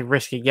planning a massive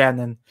risk again,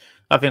 and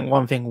I think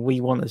one thing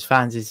we want as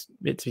fans is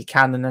it to be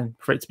canon and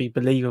for it to be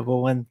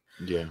believable. And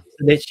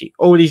literally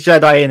all these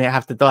Jedi in it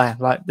have to die.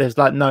 Like there's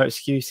like no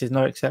excuses,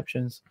 no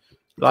exceptions.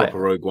 Like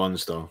proper Rogue One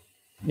style.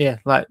 Yeah,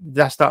 like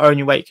that's the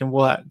only way it can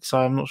work. So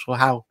I'm not sure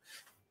how.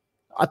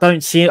 I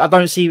don't see all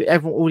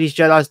these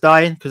Jedi's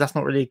dying, because that's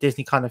not really a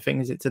Disney kind of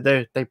thing, is it, to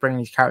do? They bring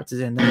these characters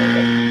in.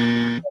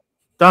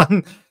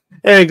 Done.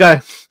 Here we go.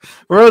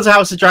 We're on to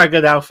House of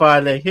Dragon now,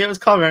 finally. It was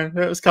coming.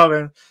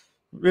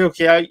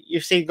 Realky,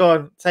 you've seen, go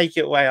on, take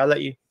it away. I'll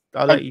let you.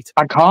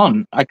 I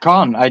can't.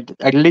 I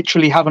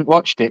literally haven't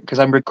watched it because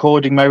I'm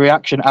recording my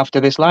reaction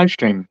after this live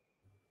stream.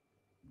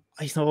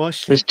 He's not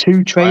watched it. There's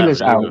 2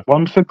 trailers out.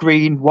 One for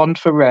green, one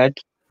for red.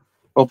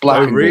 Or black.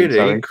 Oh, and really? green,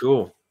 sorry.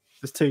 Cool.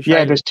 There's 2 trailers.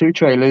 Yeah, there's 2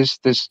 trailers.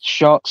 There's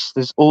shots.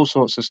 There's all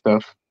sorts of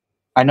stuff.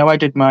 I know I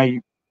did my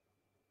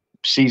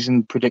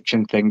season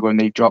prediction thing when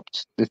they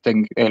dropped the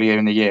thing earlier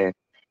in the year.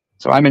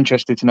 So I'm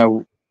interested to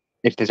know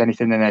if there's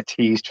anything in there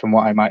teased from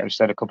what I might have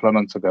said a couple of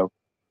months ago.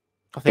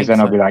 Because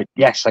then I'll be like,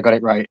 yes, I got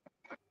it right.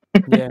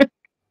 Yeah.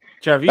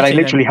 Joe, have you But I seen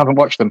literally haven't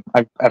watched them.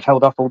 I've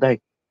held off all day.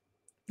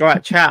 All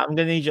right, chat. I'm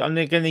gonna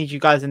need you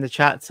guys in the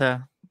chat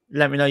to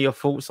let me know your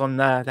thoughts on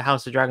the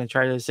House of Dragon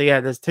trailers. So yeah,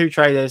 there's 2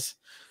 trailers: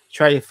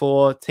 trailer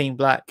for Team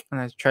Black and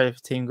there's a trailer for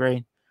Team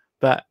Green.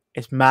 But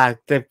it's mad.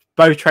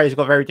 Both trailers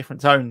got very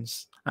different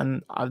tones,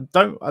 and I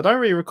don't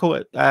really recall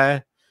it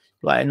like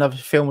another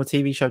film or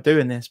TV show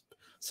doing this.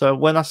 So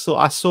when I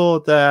saw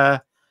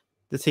the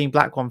Team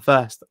Black one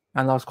first,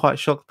 and I was quite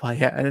shocked by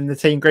it, and then the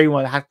Team Green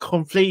one had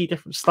completely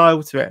different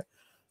style to it.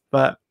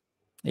 But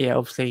yeah,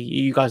 obviously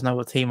you guys know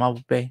what team I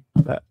would be,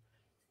 but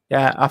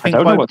yeah, I think I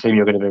don't know what team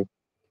you're going to be.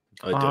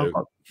 I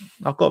do.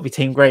 I've got to be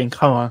Team Green.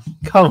 Come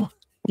on.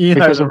 You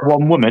Because know of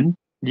one woman.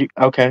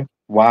 Okay,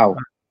 wow,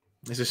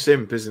 He's a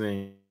simp, isn't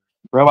he?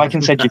 bro. I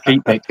can send you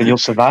feet pics and you'll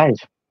survive.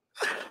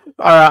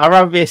 All right, I'd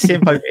rather be a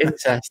simp over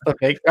incest. I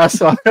think that's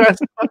why.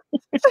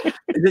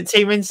 Is it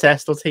Team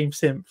Incest or Team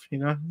Simp? You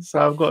know,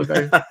 so I've got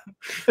to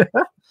go.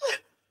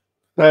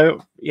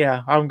 So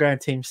yeah, I'm going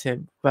Team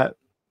Simp, but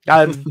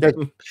there's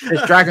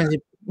dragons.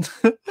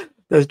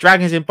 There's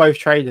dragons in both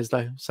trailers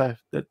though, so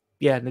the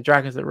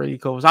dragons are really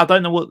cool. So I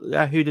don't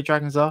know who the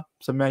dragons are,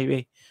 so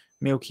maybe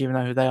Milky will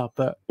know who they are.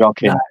 But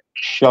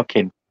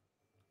Shocking.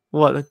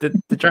 What the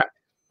drag?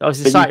 Oh, But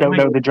you don't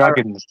know the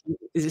dragons.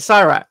 Is it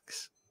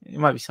Cyrax? It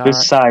might be Cyrax.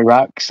 There's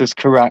Cyrax. There's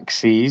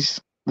Caraxes.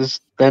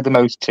 They're the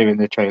most 2 in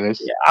the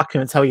trailers. Yeah, I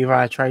couldn't tell you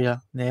via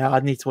trailer. Yeah, I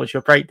need to watch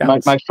your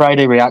breakdown. My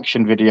Friday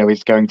reaction video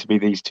is going to be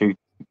these 2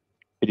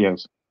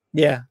 videos.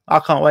 Yeah, I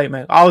can't wait,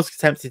 mate. I was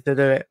tempted to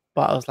do it,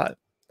 but I was like,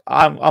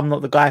 I'm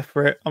not the guy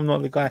for it. I'm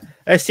not the guy.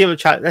 Let's see what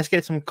chat. Let's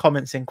get some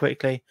comments in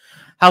quickly.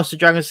 House of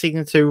Dragons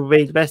season 2 will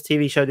be the best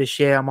TV show this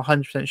year. I'm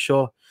 100%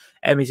 sure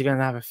Emmys are going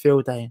to have a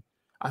field day.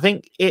 I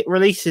think it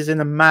releases in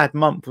a mad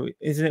month,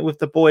 isn't it? With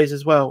The Boys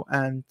as well,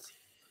 and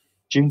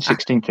June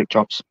 16th it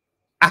drops.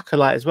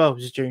 Acolyte as well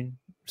is June,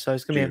 so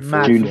it's going to be a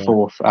mad. June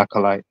 4th,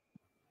 Acolyte.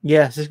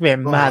 Yes, it's going to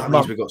be a mad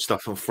month. We've got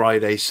stuff on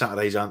Fridays,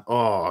 Saturdays, and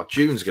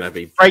June's going to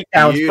be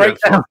breakdowns.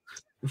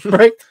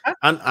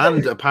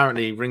 and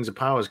apparently Rings of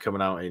Power is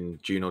coming out in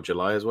June or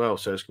July as well,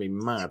 so it's going to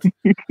be mad.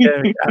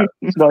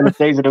 It's not enough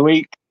days of the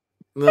week.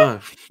 No.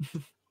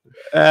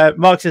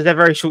 Mark says they're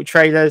very short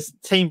trailers.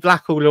 Team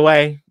Black all the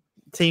way.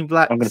 Team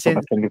Black. I'm going to put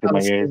my fingers in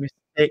my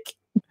ears.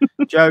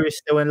 Joe is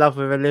still in love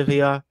with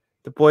Olivia.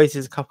 The Boys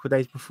is a couple of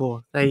days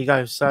before. There you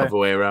go. So other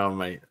way around,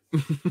 mate.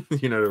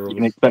 You know the rules. You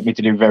can expect me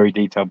to do very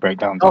detailed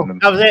breakdowns on them.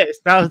 That was it.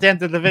 That was the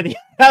end of the video.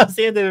 That was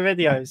the end of the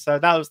video. So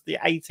that was the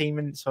 18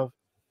 minutes of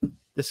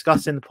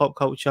discussing the pop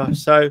culture.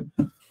 So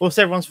what's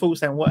everyone's thoughts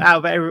then? What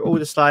out of all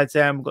the slides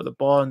there, we've got the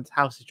Bond,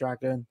 House of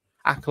Dragon,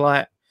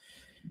 Acolyte.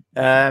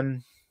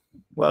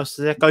 What else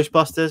is there?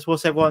 Ghostbusters.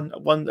 What's everyone?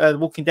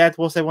 Walking Dead.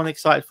 What's everyone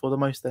excited for the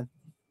most then?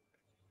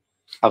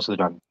 House of the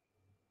Dragon.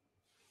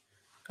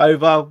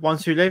 Over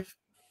Ones Who Live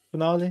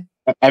finale.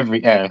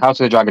 House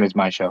of the Dragon is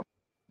my show.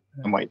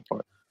 I'm waiting for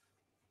it.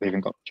 They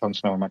even got Jon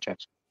Snow on my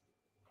chest.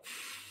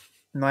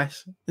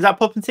 Nice. Is that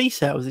pop and tea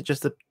set, or was it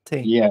just a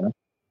tea? Yeah.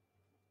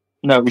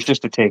 No, it was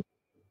just a tea.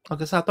 I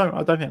guess I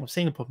don't think I've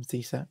seen a pop and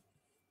tea set.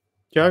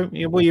 Joe,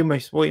 what are you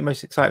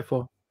most excited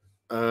for?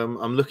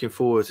 I'm looking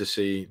forward to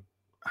see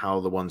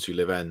how The Ones Who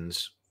Live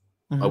ends.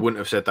 I wouldn't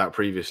have said that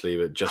previously,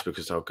 but just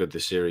because how good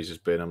this series has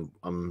been,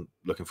 I'm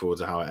looking forward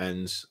to how it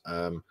ends.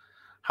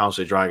 House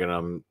of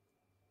Dragon,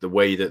 the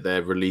way that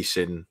they're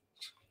releasing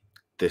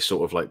this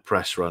sort of like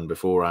press run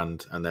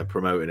beforehand and they're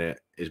promoting it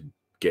is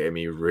getting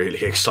me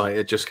really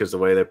excited just because the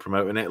way they're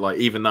promoting it. Like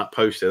even that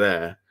poster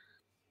there,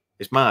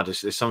 it's mad.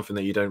 It's something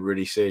that you don't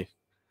really see.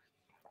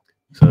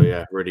 So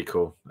yeah, really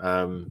cool.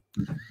 And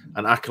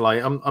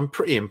Acolyte, I'm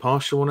pretty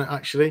impartial on it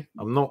actually.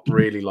 I'm not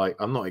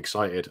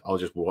excited. I'll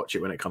just watch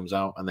it when it comes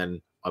out, and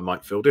then I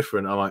might feel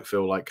different. I might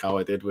feel like how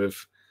I did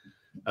with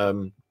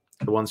The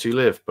Ones Who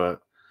Live,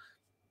 but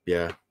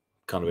yeah,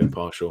 kind of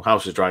impartial.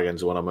 House of Dragons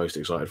is the one I'm most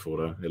excited for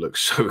though. It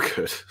looks so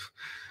good.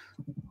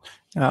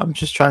 I'm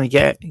just trying to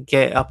get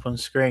it up on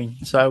screen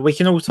so we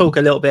can all talk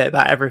a little bit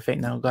about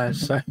everything now, guys.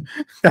 So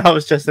that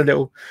was just a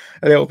little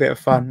bit of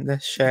fun.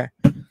 Let's share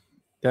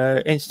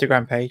the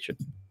Instagram page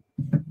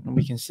and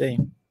we can see.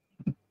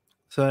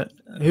 So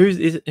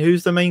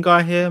who's the main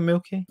guy here,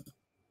 Milky?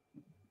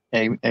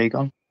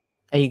 Aegon.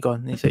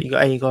 You said you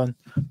got Aegon,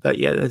 but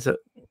yeah, there's a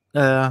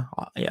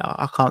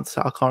I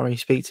can't really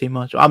speak too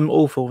much. I'm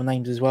awful with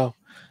names as well,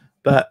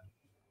 but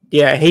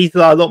yeah, he's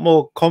a lot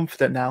more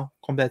confident now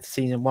compared to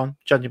season 1,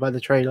 judging by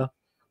the trailer.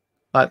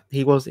 Like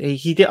he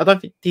did. I don't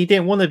think he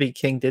didn't want to be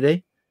king, did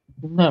he?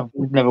 No,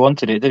 he never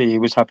wanted it, did he? He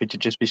was happy to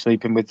just be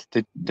sleeping with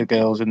the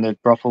girls in the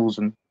brothels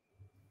and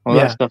all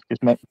that stuff.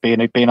 Just being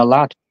a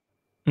lad.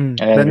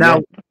 But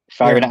now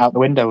firing it out the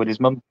window with his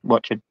mum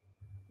watching.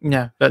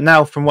 Yeah, but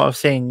now from what I've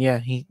seen, yeah,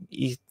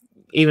 he's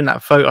even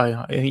that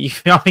photo.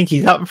 I think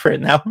he's up for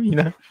it now. You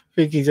know,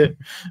 I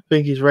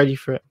think he's ready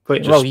for it.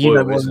 But well, you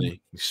know, isn't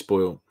he? He's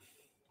spoiled.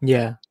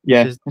 Yeah.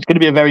 It's going to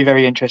be a very,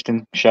 very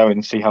interesting show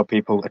and see how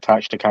people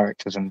attach to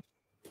characters and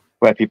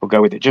where people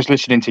go with it. Just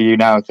listening to you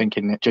now,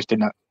 thinking that just in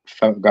that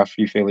photograph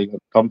you feel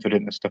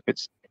confident and stuff.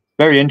 It's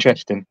very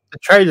interesting. The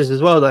trailers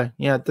as well, though.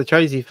 Yeah, the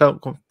trailers he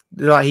felt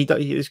Like he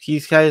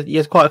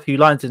has quite a few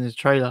lines in his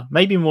trailer,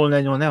 maybe more than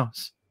anyone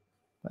else.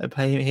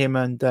 Him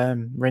and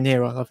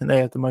Rhaenyra, I think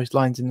they have the most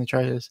lines in the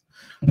trailers.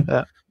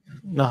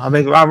 No, I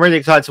mean, I'm really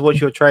excited to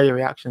watch your trailer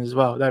reactions as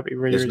well. That'd be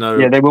really,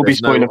 yeah, they will be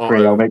spoiler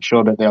free. I'll make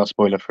sure that they are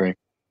spoiler free.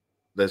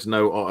 There's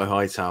no Otto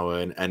Hightower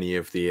in any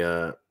of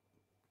the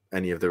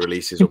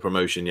releases or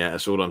promotion yet.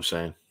 That's all I'm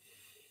saying.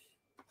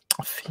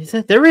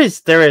 There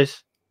is. Have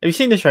you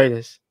seen the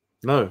trailers?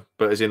 No,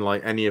 but as in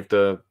like any of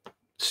the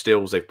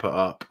stills they've put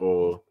up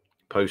or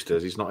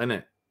posters, he's not in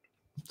it.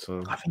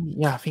 So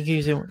I think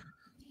he's in.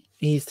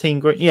 He's Team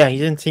Green. Yeah,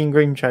 he's in Team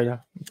Green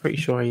trailer. I'm pretty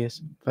sure he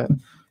is. But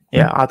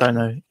yeah, I don't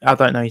know. I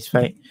don't know his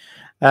fate.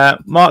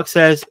 Mark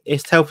says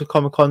it's Telford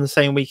Comic Con the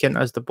same weekend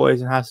as the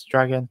Boys in House of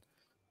Dragon.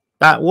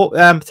 That what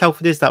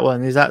Telford is that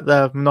one? Is that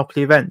the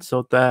Monopoly events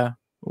or the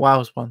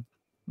Wales one?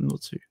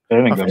 Not too.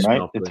 Birmingham, right?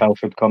 Monopoly. The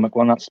Telford Comic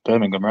one. That's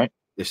Birmingham, right?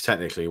 It's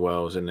technically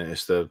Wales, isn't it?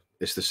 It's the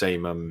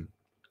same.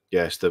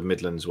 Yeah, it's the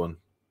Midlands one.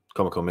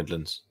 Comic Con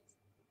Midlands.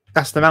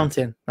 That's the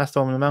mountain. That's the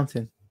one on the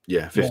mountain.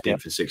 Yeah, 15th and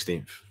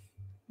 16th.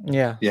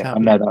 Yeah,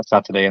 I'm there that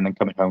Saturday and then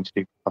coming home to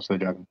do House of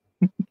the Dragon.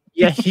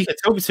 Yeah, you can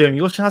talk to him.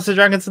 You watching House of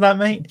the Dragon tonight,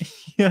 mate?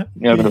 Yeah,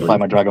 I'm going to fly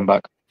my dragon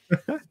back.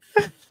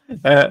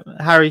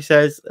 Harry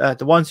says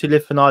the ones who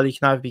live finale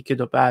can either be good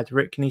or bad.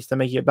 Rick needs to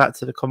make it back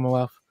to the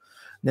Commonwealth.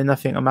 Then I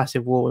think a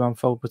massive war will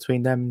unfold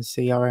between them and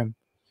CRM.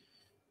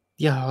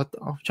 Yeah,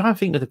 I'm trying to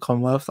think of the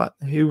Commonwealth. Like,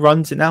 who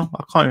runs it now?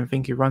 I can't even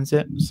think who runs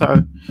it.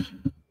 So,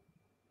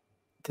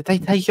 did they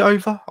take it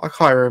over? I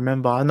can't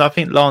remember. And I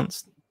think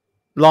Lance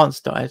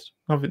died.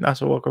 I think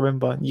that's all I can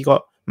remember. You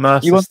got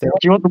Mercer still.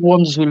 Do you want the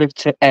ones who live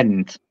to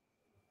end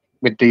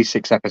with these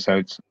 6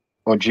 episodes?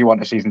 Or do you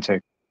want a season 2?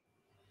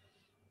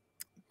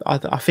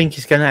 I think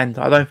it's going to end.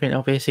 I don't think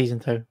there'll be a season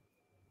 2.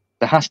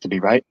 There has to be,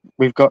 right?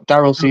 We've got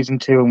Daryl season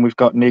 2 and we've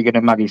got Negan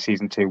and Maggie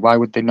season 2. Why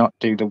would they not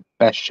do the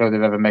best show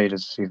they've ever made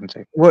as season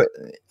 2? Well,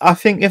 I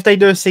think if they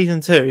do a season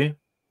 2,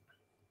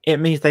 it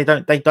means they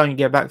don't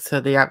get back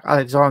to the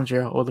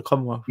Alexandria or the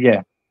Commonwealth.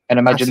 Yeah, and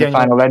imagine the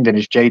final ending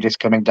is Jadis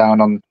coming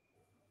down on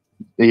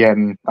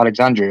the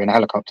Alexandria in a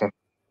helicopter.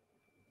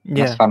 Yeah,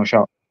 that's the final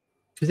shot.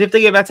 Because if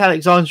they get back to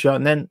Alexandria,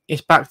 and then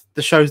it's back to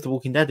the show's The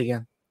Walking Dead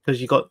again, because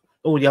you got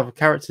all the other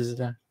characters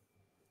there.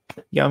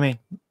 You know what I mean?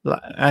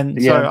 Like,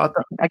 and yeah, so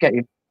I get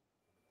you.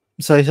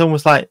 So it's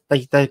almost like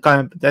they're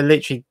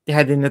literally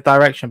heading in the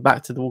direction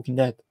back to The Walking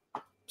Dead.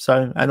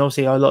 So, and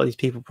obviously a lot of these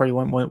people probably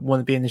want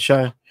to be in the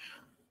show.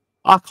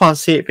 I can't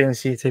see it being a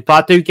season 2,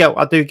 but I do get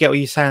what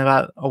you're saying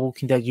about a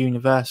Walking Dead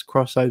universe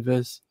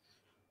crossovers.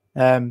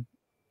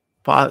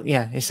 But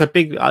yeah, it's a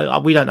big.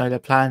 We don't know their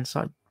plans.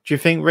 Like, do you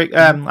think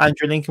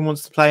Andrew Lincoln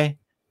wants to play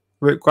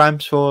Rick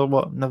Grimes for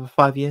another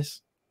 5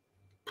 years?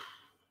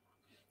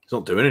 He's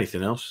not doing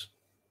anything else,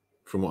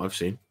 from what I've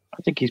seen.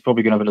 I think he's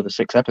probably going to have another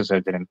 6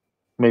 episodes in him.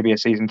 Maybe a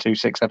season 2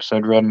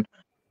 6-episode run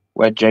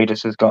where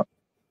Jadis has got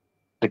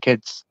the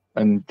kids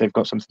and they've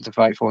got something to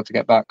fight for to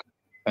get back,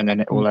 and then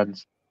it all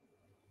ends.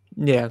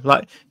 Yeah,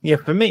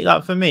 for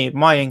me,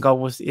 my end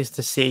goal is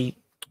to see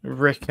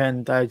Rick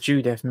and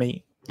Judith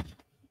meet,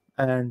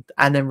 and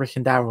then Rick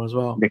and Daryl as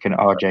well. Rick and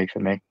RJ for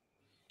me.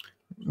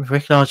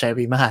 Rick and RJ would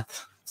be mad.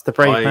 It's the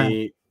brave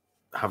man.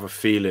 I have a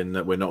feeling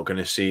that we're not going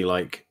to see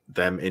like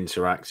them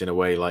interact in a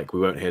way, like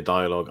we won't hear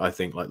dialogue. I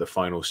think like the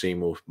final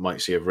scene we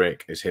might see of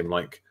Rick is him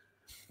like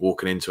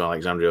walking into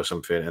Alexandria or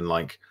something and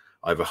like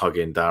either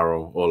hugging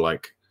Daryl or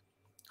like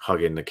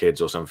hugging the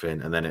kids or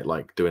something, and then it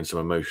like doing some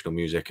emotional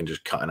music and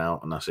just cutting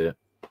out, and that's it.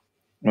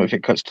 Or if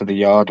it cuts to the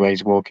yard where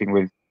he's walking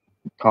with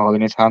Carl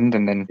in his hand,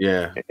 and then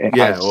or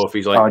if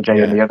he's like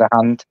RJ in the other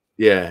hand.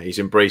 Yeah, he's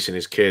embracing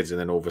his kids, and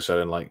then all of a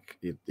sudden, like,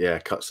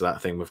 cuts to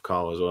that thing with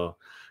Carl as well,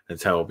 and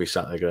Tel will be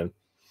sat there going,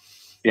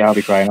 "Yeah, I'll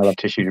be crying. I'll have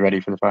tissues ready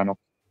for the final."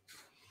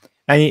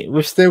 And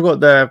we've still got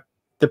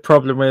the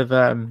problem with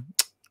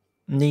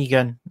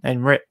Negan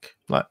and Rick.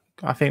 Like,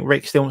 I think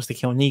Rick still wants to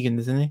kill Negan,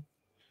 doesn't he?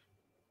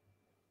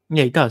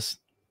 Yeah, he does.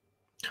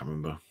 Can't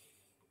remember.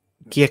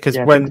 Yeah, because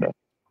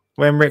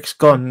when Rick's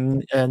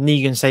gone,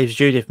 Negan saves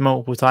Judith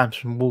multiple times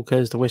from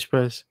walkers, the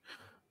whisperers.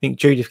 I think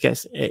Judith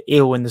gets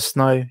ill in the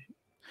snow,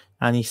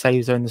 and he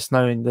saves her in the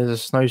snow, and there's a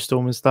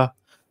snowstorm and stuff.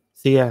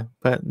 So yeah,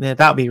 but yeah,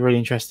 that'll be a really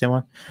interesting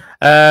one.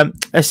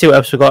 Let's see what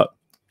else we got.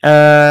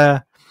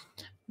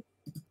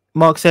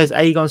 Mark says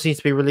Aegon seems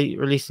to be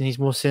releasing his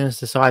more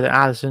sinister side, and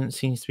Alicent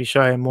seems to be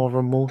showing more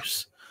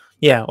remorse.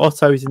 Yeah,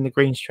 Otto's in the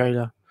Greens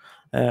trailer.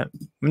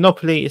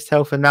 Monopoly is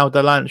Telford now.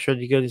 The lineup's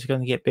really good. It's going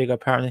to get bigger.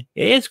 Apparently,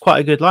 it is quite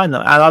a good lineup,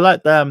 and I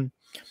like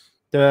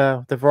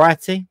the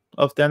variety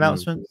of the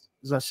announcements.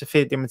 There's like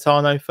Sophia Di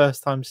Mattano,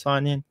 first time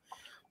signing.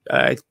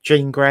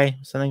 Jean Grey,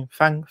 what's her name?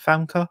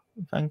 Famke.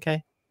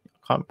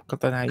 I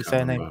don't know how you say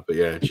her name. But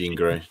yeah, Jean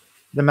Grey.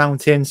 The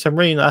Mountain. Some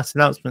really nice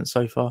announcements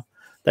so far.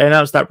 They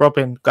announced that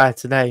Robin guy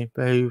today,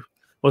 who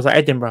was at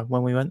Edinburgh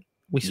when we went.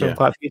 We saw him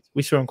quite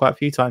a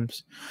few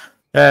times.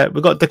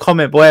 We've got the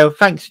comment boy.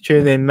 Thanks for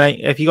tuning in, mate.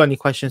 If you got any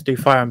questions, do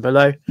fire them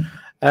below.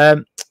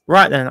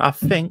 Right then, I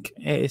think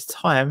it is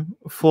time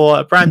for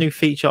a brand new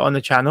feature on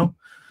the channel.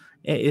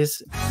 It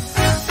is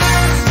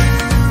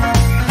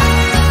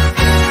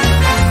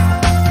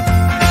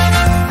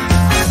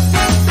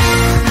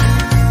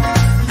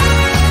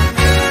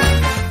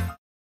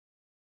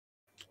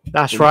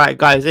That's right,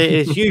 guys. It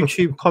is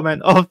YouTube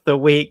comment of the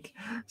week.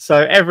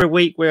 So every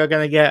week we are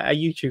going to get a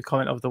YouTube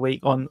comment of the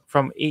week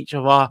from each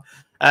of our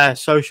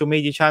social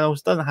media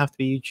channels. Doesn't have to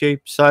be YouTube.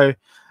 So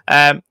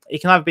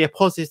it can either be a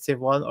positive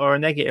one or a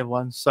negative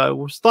one. So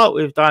we'll start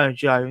with Dino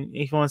Joe.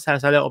 If you want to tell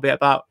us a little bit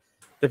about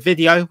the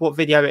video, what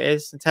video it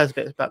is, and tell us a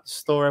bit about the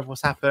story of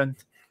what's happened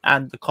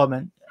and the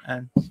comment.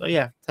 And so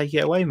yeah, take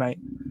it away, mate.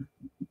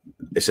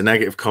 It's a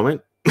negative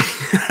comment.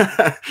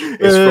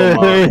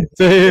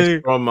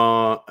 It's from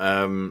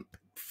our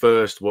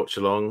first watch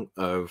along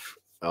of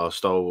our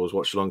Star Wars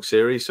watch along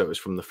series. So it was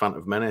from the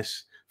Phantom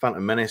Menace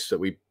that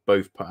we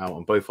both put out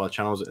on both our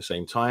channels at the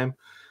same time.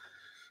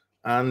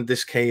 And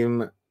this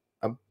came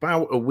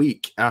about a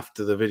week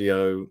after the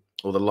video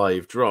or the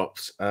live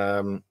dropped.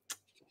 And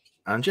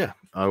yeah,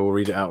 I will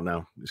read it out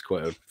now. It's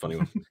quite a funny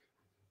one.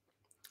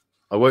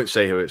 I won't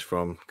say who it's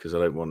from because I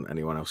don't want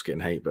anyone else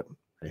getting hate, but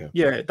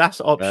yeah,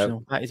 that's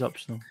optional. That is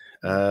optional.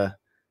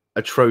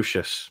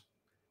 Atrocious.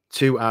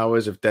 2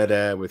 hours of dead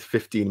air with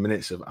 15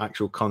 minutes of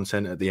actual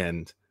content at the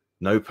end.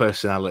 No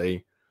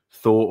personality,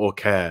 thought, or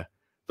care.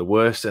 The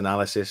worst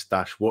analysis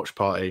 / watch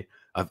party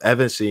I've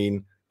ever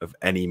seen of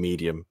any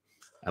medium.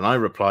 And I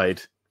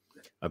replied,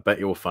 I bet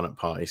you're fun at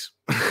parties.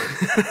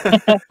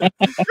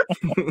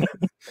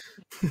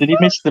 Did you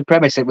miss the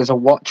premise? It was a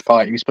watch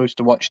party. You were supposed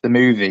to watch the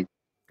movie.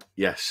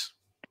 Yes.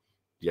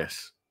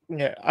 Yes.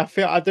 Yeah,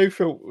 I do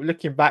feel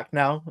looking back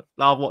now,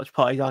 our watch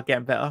parties are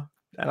getting better.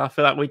 And I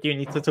feel like we do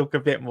need to talk a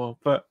bit more.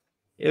 But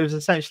it was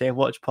essentially a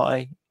watch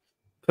party.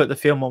 Put the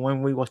film on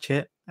when we watch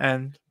it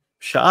and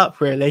shut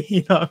up, really.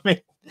 You know what I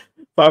mean?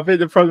 But I think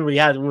the problem we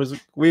had was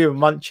we were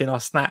munching our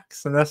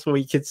snacks, and that's what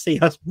you could see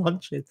us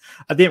munching.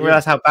 I didn't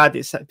realize how bad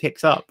it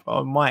picks up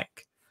on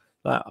mic.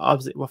 Like I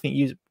think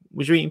you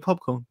eating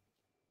popcorn.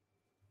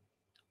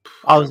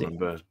 You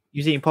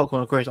was eating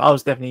popcorn, of course. I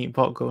was definitely eating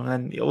popcorn,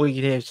 and all you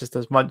can hear is just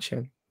us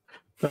munching.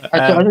 But,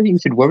 I don't think you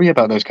should worry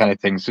about those kind of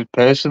things.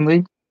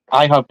 Personally,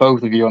 I have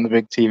both of you on the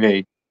big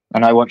TV,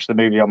 and I watch the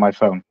movie on my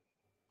phone.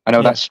 I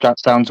know that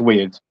sounds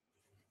weird,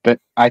 but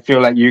I feel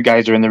like you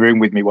guys are in the room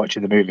with me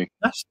watching the movie.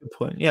 That's the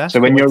point. Yeah. So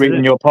when you're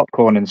eating your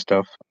popcorn and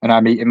stuff, and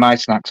I'm eating my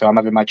snacks, or I'm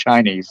having my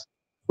Chinese,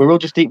 we're all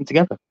just eating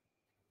together.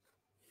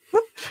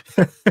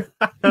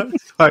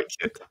 That's quite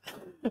good.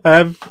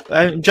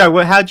 Joe,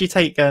 how do you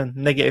take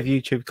negative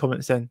YouTube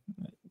comments then?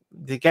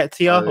 Did it get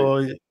to you?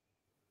 Or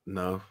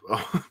no,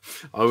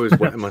 I was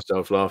wetting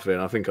myself laughing.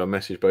 I think I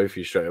messaged both of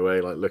you straight away.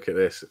 Like, look at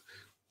this.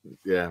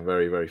 Yeah,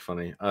 very, very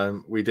funny.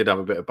 We did have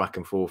a bit of back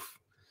and forth.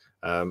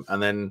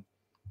 And then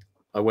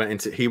I went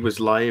into, he was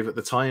live at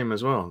the time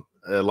as well,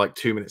 like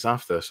 2 minutes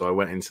after. So I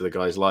went into the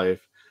guy's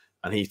live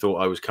and he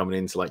thought I was coming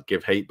in to like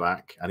give hate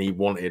back and he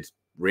wanted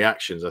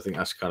reactions. I think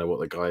that's kind of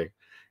what the guy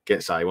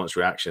gets at. He wants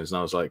reactions. And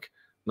I was like,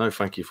 no,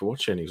 thank you for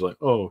watching. He's like,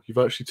 oh, you've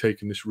actually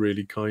taken this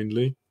really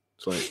kindly.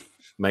 It's like,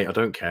 mate, I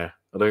don't care.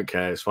 I don't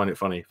care. It's find it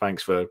funny.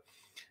 Thanks for,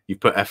 you've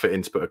put effort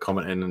in to put a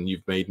comment in and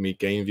you've made me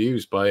gain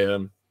views by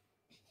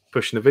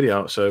pushing the video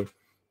out. So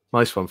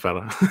nice one,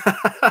 fella.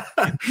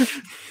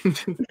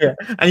 Yeah,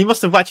 and you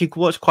must have actually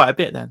watched quite a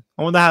bit then.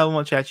 I wonder how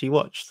much you actually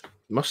watched.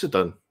 Must have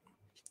done.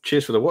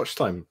 Cheers for the watch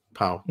time,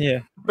 pal.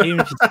 Yeah,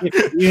 even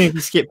if you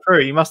skip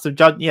through, you must have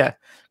judged. Yeah,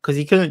 because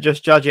he couldn't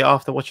just judge it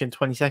after watching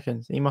 20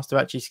 seconds. He must have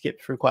actually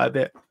skipped through quite a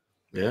bit.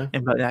 Yeah,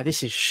 and but now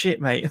this is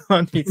shit, mate.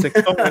 I need to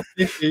comment.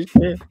 This is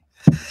shit.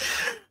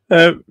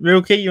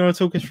 Milky, you want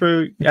to talk us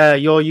through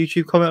your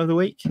YouTube comment of the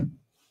week?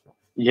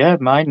 Yeah,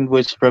 mine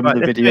was from the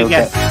video.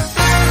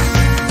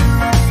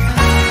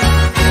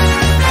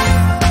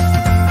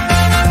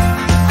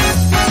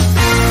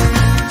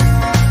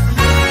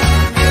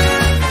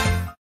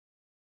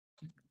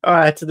 Oh,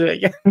 I had to do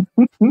it again.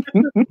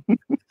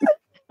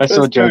 I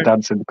saw Joe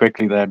dancing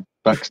quickly there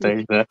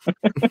backstage there.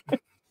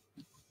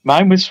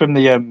 Mine was from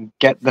the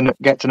get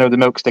to know the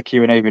Milkster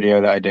Q&A video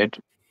that I did.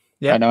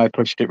 Yeah, I know I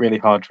pushed it really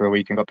hard for a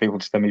week and got people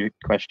to send me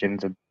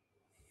questions, and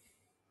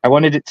I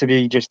wanted it to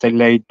be just a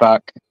laid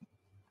back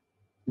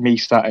me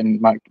sat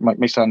in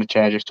the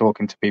chair just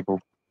talking to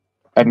people.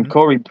 And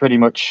Corey pretty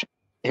much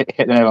hit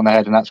the nail on the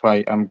head, and that's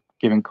why I'm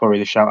giving Corey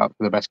the shout out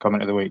for the best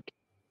comment of the week.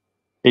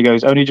 He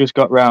goes, only just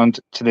got round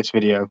to this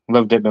video.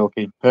 Loved it,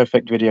 Milky.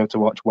 Perfect video to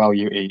watch while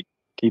you eat.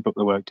 Keep up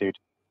the work, dude.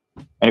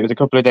 And it was a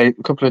couple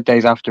of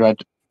days after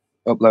I'd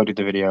uploaded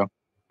the video,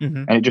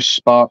 and it just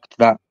sparked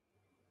that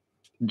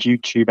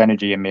YouTube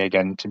energy in me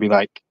again to be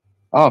like,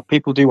 oh,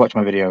 people do watch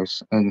my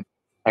videos, and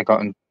I got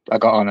on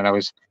and I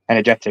was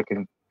energetic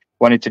and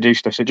wanted to do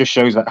stuff. So it just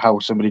shows that how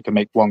somebody can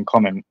make one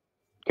comment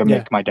can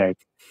make my day.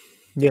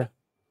 Yeah,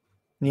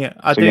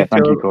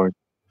 thank you, Corey.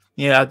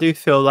 Yeah, I do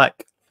feel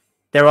like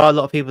there are a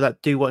lot of people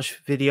that do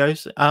watch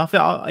videos. I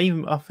think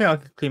I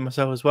can include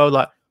myself as well.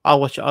 Like I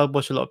watch a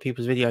lot of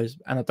people's videos,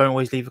 and I don't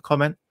always leave a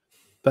comment.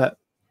 But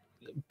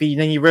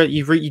then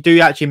you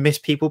do actually miss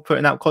people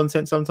putting out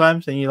content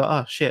sometimes, and you're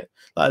like, oh shit.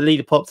 Like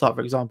Leader Pop Tart,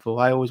 for example.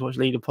 I always watch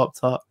Leader Pop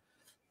Tart,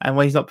 and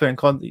when he's not putting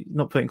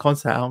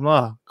content out, I'm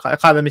like, I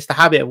kind of miss the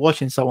habit of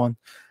watching someone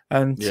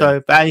And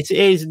so, but it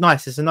is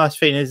nice. It's a nice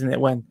feeling, isn't it,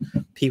 when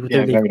people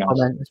do leave a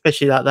comment,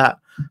 especially like that.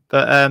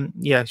 But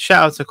yeah,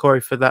 shout out to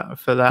Corey for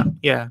that.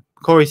 Yeah,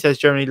 Corey says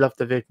generally love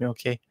the vid,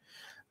 Milky.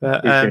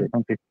 But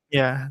Thank you.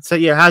 yeah, so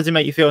yeah, how does it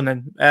make you feel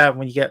then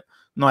when you get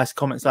nice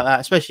comments like that,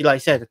 especially like you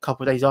said, a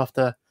couple of days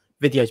after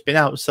video's been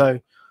out? So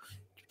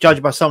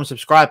judged by some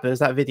subscribers,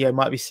 that video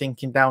might be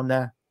sinking down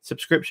their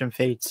subscription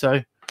feed.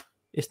 So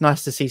it's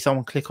nice to see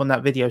someone click on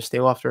that video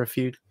still after a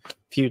few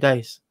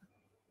days.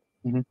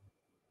 Mm-hmm.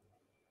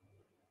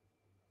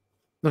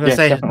 Look, yeah,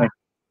 definitely.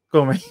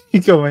 Go on,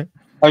 mate. Go on, mate.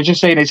 I was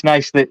just saying it's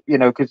nice that, you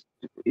know, because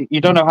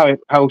you don't know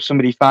how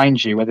somebody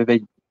finds you, whether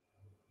they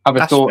have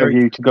a thought of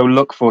you to go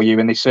look for you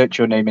and they search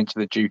your name into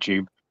the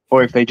YouTube,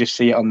 or if they just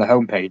see it on the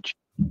homepage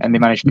and they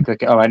manage to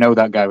click it. Oh, I know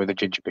that guy with a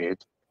ginger beard.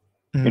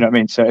 You know what I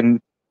mean? So,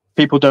 and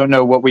people don't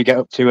know what we get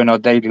up to in our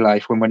daily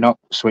life when we're not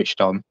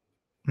switched on.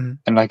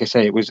 And like I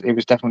say, it was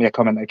definitely a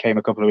comment that came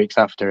a couple of weeks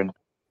after, and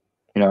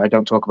you know, I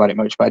don't talk about it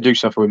much, but I do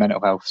suffer with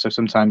mental health. So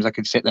sometimes I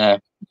can sit there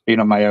being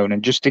on my own,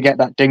 and just to get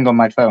that ding on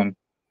my phone,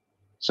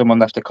 someone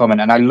left a comment,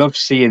 and I love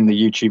seeing the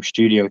YouTube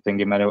studio thing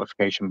in my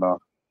notification bar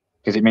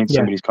because it means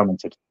somebody's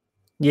commented.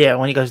 Yeah,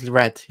 when it goes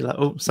red, you're like,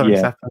 oh,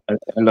 something's happened.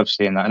 I love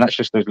seeing that, and that's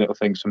just those little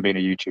things from being a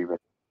YouTuber.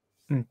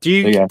 Do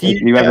you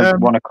if you ever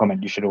want to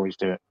comment, you should always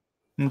do it.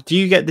 Do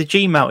you get the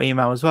Gmail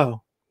email as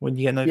well when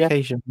you get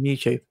notification from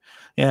YouTube?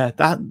 I get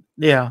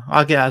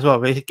that as well.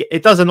 But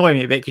it does annoy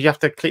me a bit because you have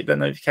to click the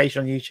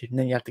notification on YouTube and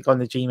then you have to go on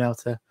the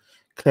Gmail to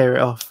clear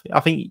it off. I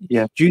think.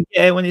 Do you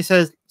get it when it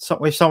says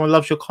if someone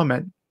loves your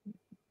comment?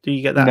 Do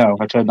you get that? No,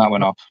 I turned that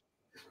one off.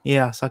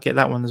 Yeah, so I get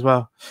that one as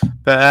well.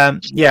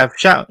 But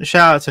shout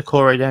out to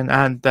Corey then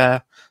and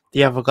the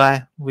other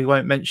guy we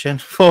won't mention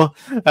for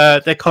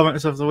their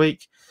comments of the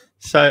week.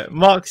 So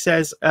Mark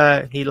says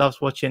he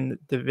loves watching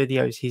the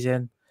videos he's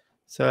in.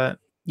 So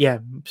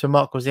so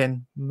Mark was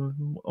in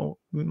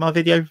my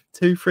video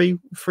three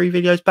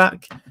videos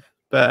back.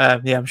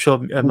 But I'm sure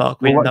Mark.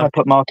 I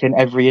put Mark in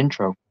every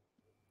intro.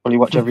 Will you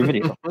watch every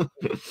video?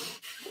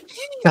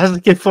 That's a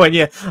good point.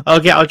 Yeah,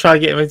 I'll try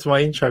and get him into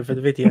my intro for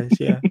the videos.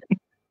 Yeah,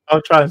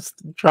 I'll try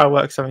and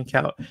work something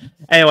out.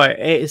 Anyway,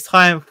 it is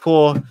time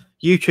for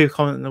YouTube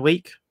comment of the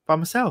week by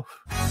myself.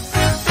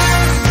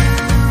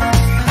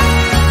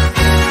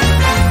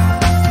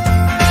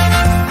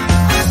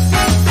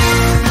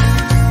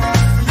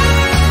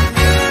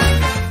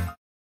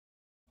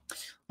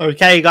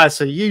 Okay, guys.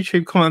 So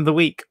YouTube comment of the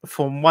week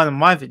from one of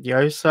my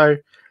videos. So,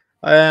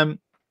 I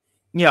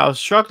was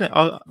struggling.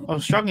 I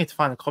was struggling to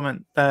find a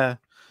comment there.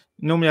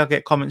 Normally, I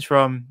get comments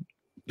from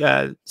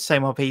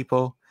same old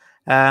people.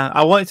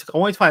 I wanted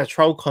to find a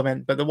troll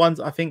comment, but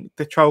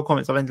the troll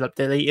comments I've ended up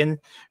deleting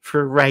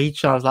through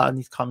rage. I was like, I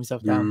need to calm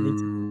myself down. I need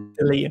to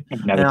delete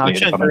them. I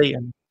shouldn't delete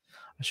them.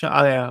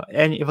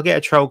 And if I get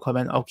a troll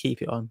comment, I'll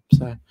keep it on.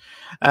 So,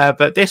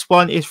 but this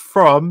one is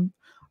from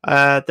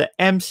the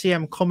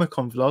MCM Comic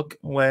Con vlog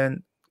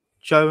when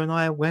Joe and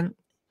I went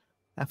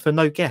for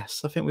no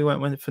guests. I think we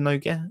went for no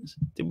guests.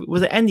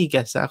 Was it any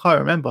guests? I can't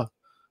remember.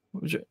 I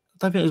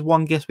don't think it was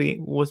one guest we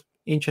was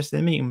interested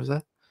in meeting, was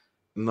there?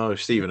 No,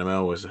 Stephen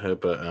Amell was here,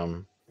 but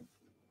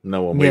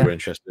no one we were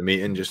interested in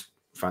meeting, just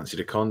fancied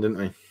a con, didn't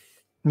we?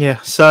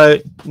 Yeah, so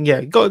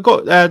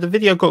got the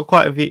video got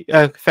quite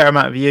a fair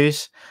amount of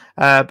views,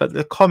 but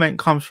the comment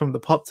comes from the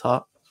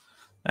Pop-Tart,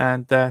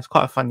 and it's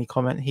quite a funny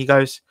comment. He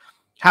goes,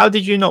 "How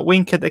did you not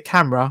wink at the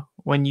camera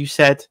when you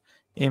said,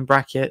 in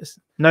brackets,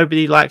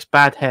 nobody likes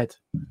bad head?"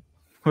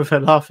 With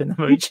a laughing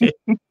emoji.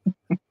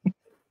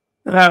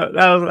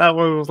 That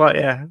one was like,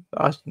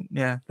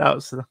 that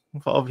was for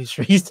obvious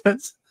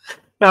reasons.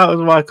 That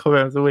was my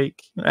comment of the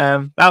week.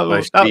 I'm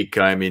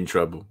in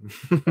trouble.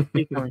 I'm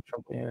in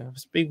trouble. Yeah,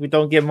 we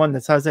don't get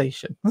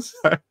monetization.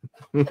 So,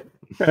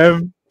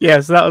 so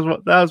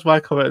that was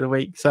my comment of the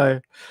week. So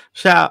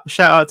shout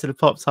out to the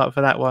Pop-Tart for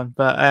that one.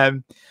 But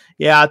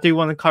I do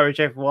want to encourage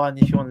everyone,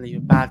 if you want to leave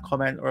a bad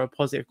comment or a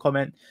positive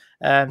comment,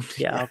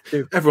 I'll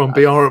do. Everyone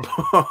be horrible.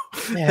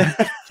 Yeah,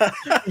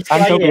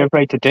 and don't be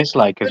afraid to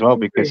dislike as well,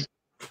 because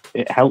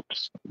it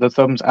helps. The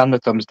thumbs and the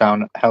thumbs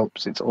down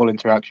helps. It's all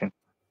interaction.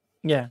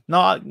 Yeah,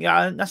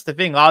 that's the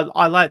thing.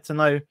 I like to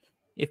know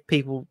if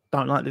people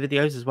don't like the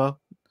videos as well.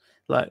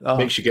 Like,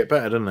 makes you get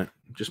better, doesn't it?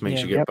 Just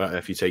makes you get better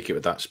if you take it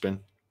with that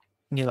spin.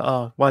 You're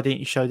like, why didn't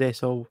you show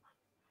this? Or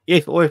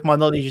if my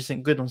knowledge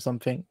isn't good on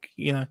something,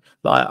 like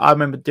I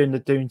remember doing the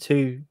Dune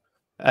 2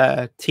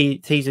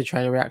 teaser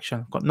trailer reaction.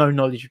 I've got no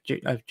knowledge of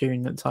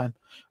Dune at the time.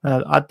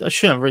 I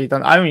shouldn't have really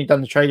done. I only done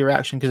the trailer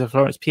reaction because of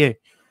Florence Pugh,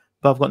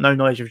 but I've got no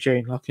knowledge of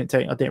Dune. I couldn't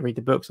tell you. I didn't read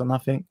the books or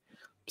nothing.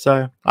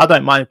 So I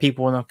don't mind if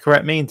people want to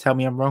correct me and tell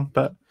me I'm wrong,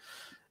 but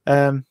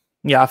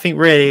I think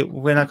really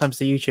when it comes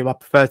to YouTube, I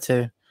prefer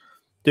to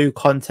do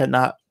content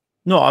that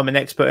not I'm an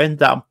expert in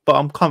that, but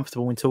I'm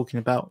comfortable in talking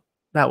about.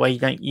 That way,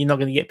 you're not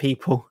going to get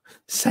people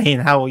saying,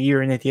 "How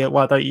you're an idiot?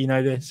 Why don't you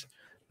know this?"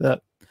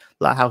 That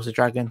like House of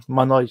Dragon,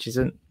 my knowledge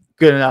isn't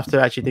good enough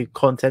to actually do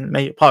content.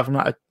 Maybe apart from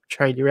like a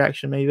trade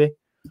reaction, maybe.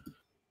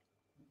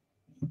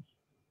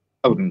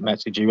 I wouldn't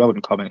message you. I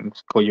wouldn't comment and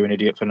call you an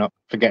idiot for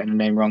getting the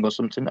name wrong or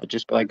something. I'd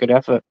just be like, good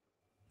effort.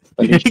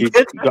 At least you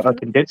got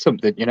up and did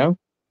something, you know?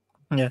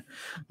 Yeah.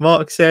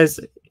 Mark says,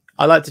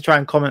 I like to try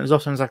and comment as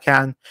often as I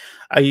can.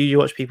 I usually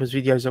watch people's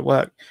videos at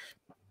work.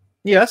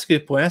 Yeah, that's a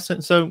good point.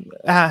 So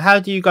how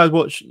do you guys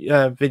watch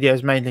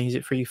videos mainly? Is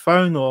it through your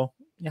phone or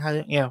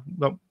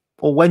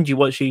or when do you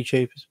watch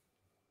YouTube?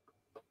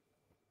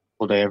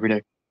 All day, every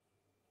day.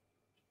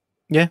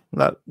 Yeah,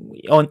 like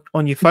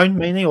on your phone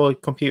mainly or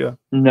computer?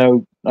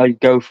 No, I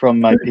go from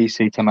my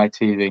PC to my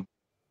TV,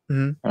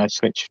 and I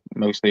switch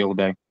mostly all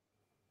day.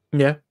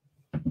 Yeah.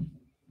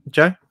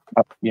 Joe?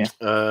 Yeah.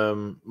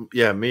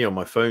 Yeah, me on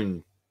my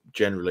phone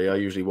generally. I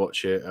usually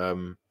watch it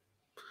on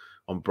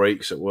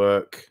breaks at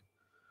work,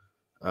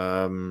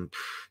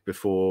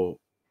 before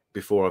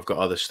I've got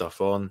other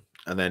stuff on,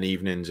 and then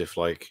evenings if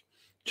like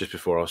just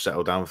before I'll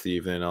settle down for the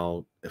evening,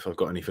 if I've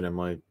got anything in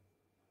my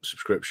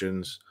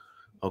subscriptions,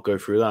 I'll go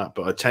through that.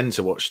 But I tend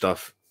to watch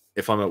stuff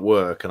if I'm at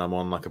work and I'm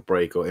on like a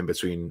break or in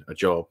between a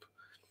job,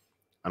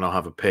 and I'll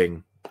have a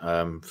ping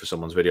for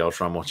someone's video. I'll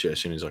try and watch it as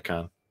soon as I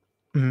can.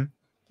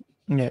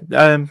 Yeah.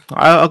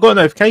 I got a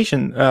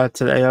notification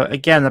today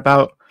again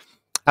about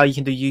how you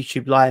can do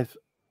YouTube live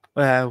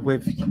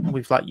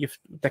with like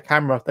the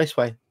camera this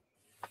way.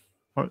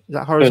 Is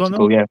that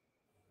horizontal? Vertical, yeah.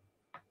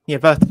 Yeah,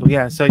 vertical.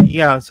 Yeah. So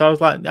I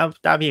was like,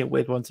 that'd be a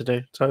weird one to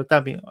do. So I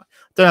don't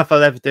know if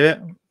I'll ever do it.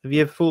 Have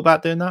you ever thought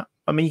about doing that?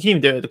 I mean, you can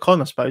even do it at the con,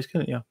 I suppose,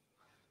 couldn't you?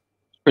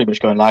 It's pretty much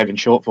going live in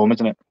short form,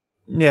 isn't it?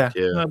 Yeah.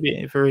 That'd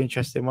be a very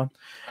interesting one.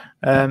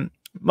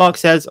 Mark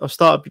says, I'll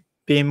start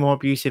being more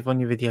abusive on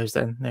your videos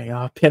then. There you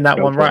are. Pin that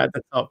one right at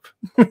the top.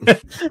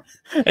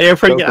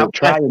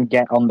 Try and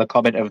get on the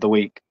comment of the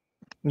week.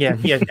 Yeah,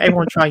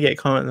 everyone try and get a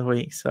comment of the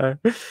week. So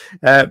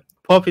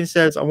Poppin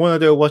says, I want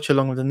to do a watch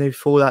along with the new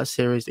Fallout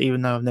series,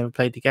 even though I've never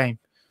played the game.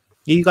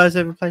 You guys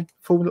ever played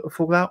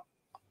Fallout?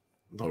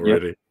 Not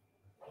really.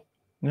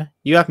 Yeah,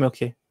 you have,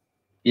 Milky?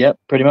 Yep,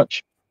 pretty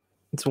much.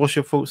 So what's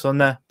your thoughts on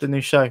the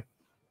new show?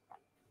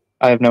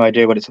 I have no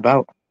idea what it's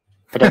about.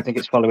 I don't think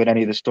it's following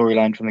any of the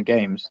storyline from the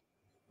games.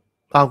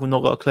 I've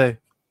not got a clue.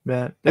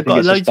 Yeah, I think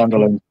it's a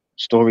standalone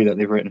story that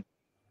they've written.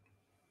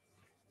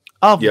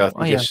 Oh yeah,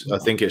 I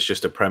think it's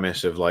just a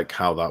premise of like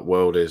how that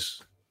world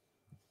is.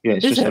 Yeah,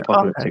 it's just an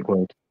apocalyptic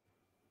world.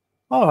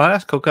 All right,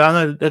 that's cool. 'Cause I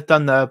know they've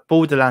done the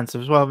Borderlands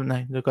as well, haven't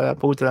they? They've got that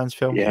Borderlands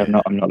film. Yeah,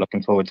 I'm not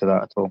looking forward to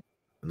that at all.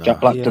 No.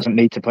 Jack Black doesn't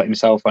need to put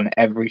himself on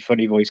every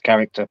funny voice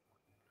character.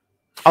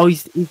 Oh,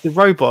 he's the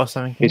robot or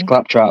something. He's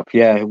Claptrap.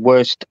 Yeah,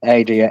 worst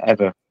idea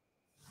ever.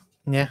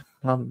 Yeah.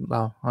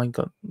 Well, I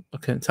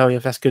couldn't tell you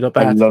if that's good or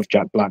bad. I love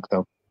Jack Black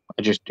though.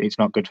 It's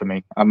not good for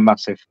me. I'm a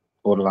massive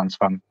Borderlands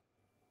fan.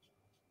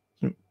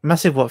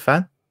 Massive what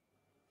fan?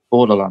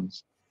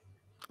 Borderlands.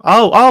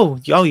 Oh,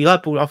 you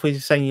like Borderlands? I thought you were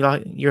saying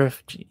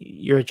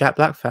you're a Jack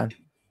Black fan.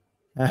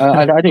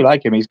 I do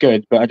like him. He's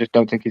good, but I just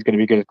don't think he's going to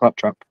be good at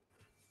Claptrap.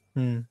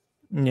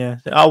 Yeah,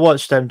 I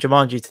watched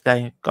Jumanji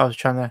today. I was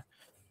trying to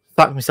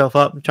fuck myself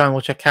up, trying to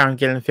watch a Karen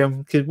Gillan film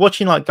because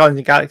watching like Guardians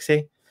of the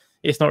Galaxy,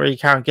 it's not really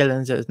Karen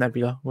Gillan, it's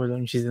Nebula.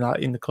 When she's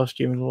in the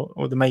costume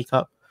or the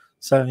makeup.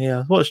 So yeah,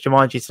 I watched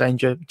Jumanji today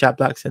and Jack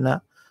Black's in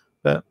that.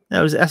 But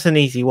that's an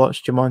easy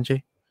watch,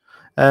 Jumanji.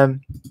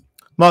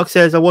 Mark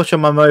says I watch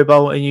on my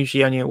mobile and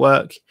usually only at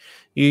work.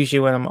 Usually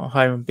when I'm at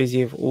home and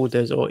busy with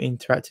orders or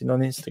interacting on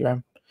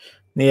Instagram.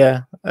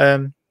 Yeah.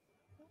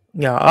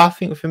 I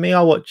think for me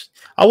I watch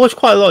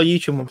quite a lot of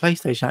YouTube on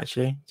PlayStation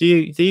actually. Do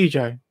you,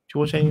 Joe? Do you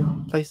watch any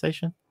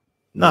PlayStation?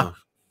 No.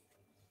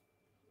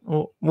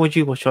 What do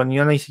you watch on?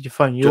 You know you said your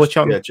phone. Watch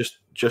on? Yeah,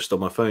 just on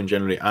my phone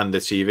generally and the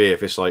TV.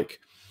 If it's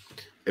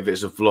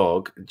a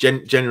vlog,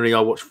 generally I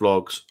watch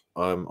vlogs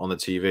on the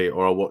TV,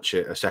 or I'll watch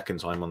it a second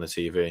time on the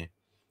TV.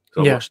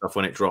 So I watch stuff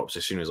when it drops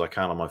as soon as I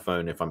can on my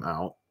phone if I'm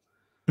out.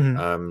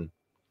 And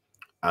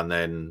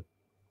then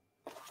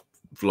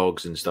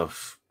vlogs and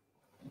stuff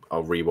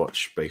I'll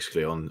rewatch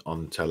basically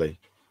on telly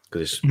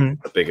because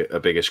it's a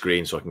bigger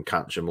screen, so I can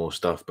capture more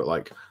stuff. But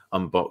like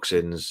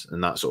unboxings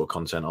and that sort of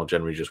content, I'll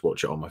generally just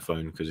watch it on my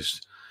phone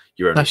because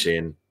you're only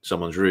seeing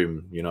someone's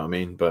room, you know what I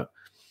mean? But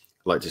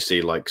I like to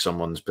see like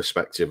someone's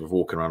perspective of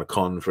walking around a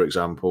con, for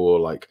example, or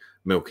like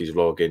Milky's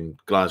vlog in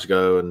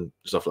Glasgow and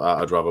stuff like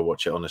that. I'd rather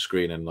watch it on the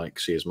screen and like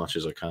see as much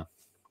as I can.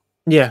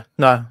 Yeah,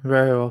 no,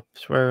 very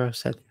well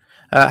said.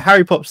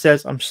 Harry Pop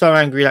says, I'm so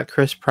angry that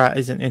Chris Pratt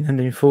isn't in the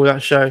new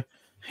Fallout show.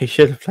 He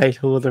should have played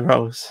all the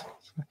roles.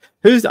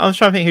 I was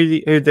trying to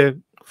think who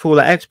the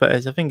Fallout expert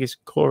is. I think it's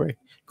Corey.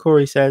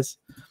 Corey says,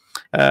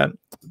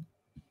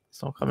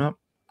 it's not coming up.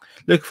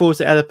 Looking forward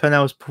to Ella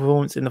Purnell's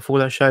performance in the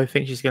Fallout show.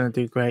 Think she's going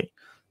to do great.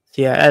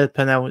 So yeah, Ella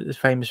Purnell is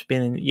famous for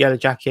being in Yellow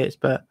Jackets,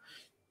 but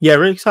yeah,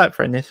 really excited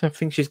for this. I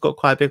think she's got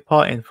quite a big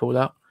part in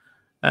Fallout.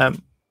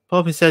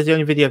 Poppin says the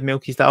only video of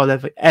Milky's that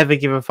I'll ever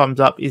give a thumbs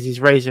up is his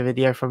Razor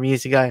video from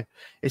years ago.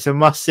 It's a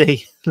must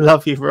see.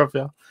 Love you,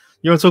 brother.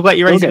 You want to talk about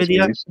your Razor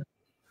video?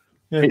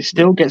 Yeah. It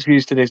still gets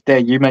views to this day.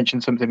 You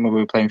mentioned something when we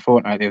were playing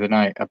Fortnite the other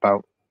night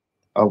about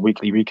our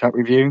weekly recap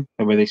review,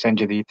 where they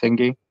send you the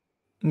thingy.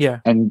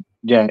 Yeah. And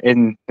yeah,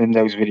 in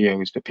those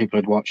videos that people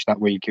had watched that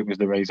week, it was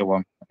the Razor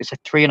one. It's a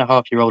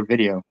 3.5-year-old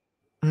video.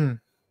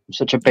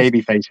 Such a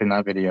baby face in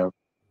that video.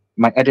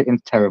 my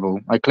editing's terrible.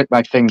 I click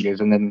my fingers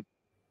and then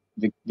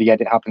the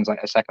edit happens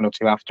like a second or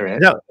two after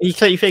it. No, you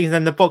click your fingers and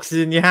then the box is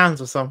in your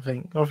hands or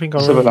something. I think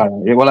Something like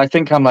that. Yeah, well, I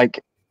think I'm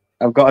like,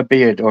 I've got a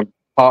beard or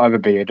part of a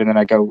beard, and then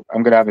I go,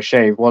 I'm going to have a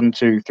shave. 1,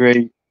 2,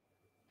 3.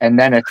 And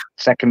then a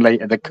second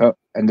later, the cut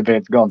and the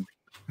beard's gone.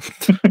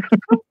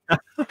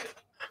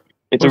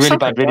 It's a really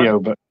bad video,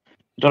 but I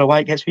don't know why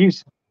it gets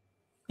views.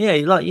 Yeah,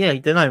 you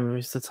don't know.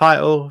 It's the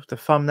title, the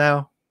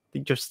thumbnail,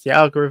 just the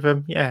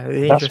algorithm. Yeah,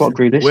 that's what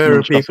grew this. Where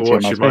are people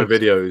watching my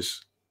videos?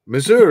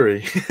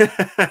 Missouri.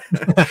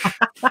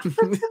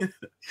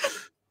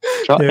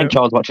 I think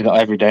Charles watches it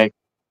every day.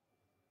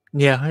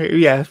 Yeah,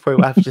 that's probably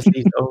what I have to just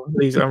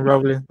leave it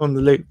unrolling on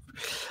the loop.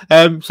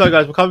 So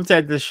guys, we're coming to the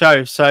end of the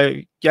show. So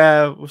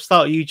yeah, we'll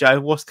start with you, Joe.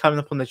 What's coming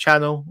up on the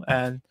channel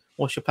and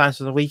what's your plans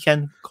for the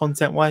weekend,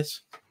 content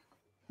wise?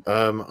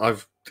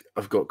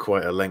 I've got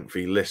quite a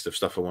lengthy list of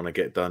stuff I want to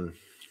get done.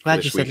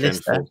 Glad you said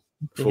list there.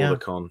 For the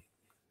con.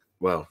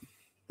 Well,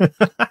 you're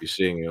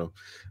seeing you.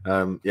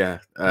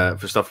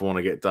 For stuff I want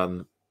to get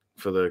done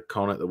for the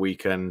con at the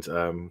weekend.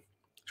 Trying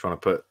to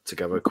put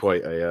together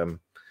quite a.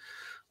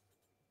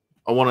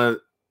 I want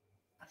to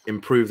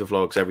improve the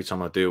vlogs every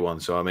time I do one,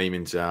 so I'm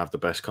aiming to have the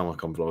best Comic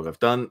Con vlog I've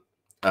done.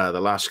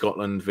 The last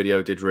Scotland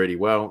video did really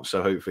well,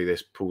 so hopefully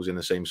this pulls in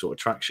the same sort of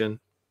traction.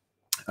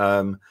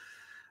 And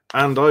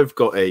I've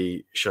got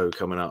a show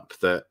coming up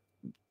that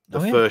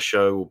the first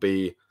show will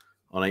be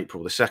on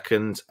April the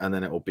 2nd, and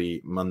then it will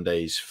be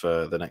Mondays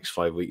for the next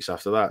 5 weeks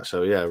after that.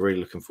 So yeah, really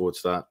looking forward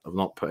to that. I've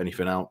not put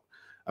anything out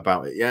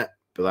about it yet,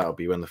 but that'll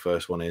be when the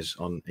first one is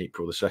on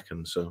April the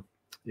 2nd. So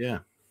yeah,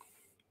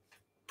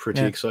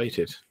 pretty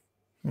excited.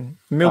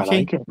 Milky, I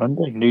like it.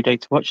 Monday, new day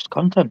to watch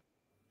content.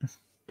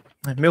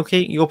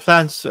 Milky, your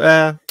plans,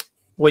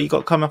 what you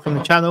got coming up on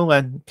the channel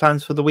and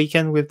plans for the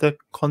weekend with the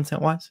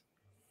content wise?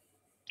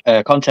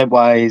 Content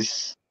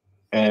wise,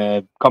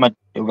 comment.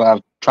 We'll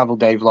have travel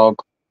day vlog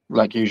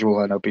like usual.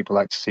 I know people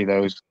like to see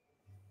those.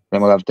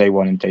 Then we'll have day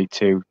 1 and day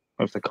 2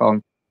 of the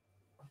con.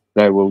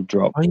 They will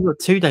drop. Oh, you got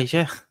 2 days,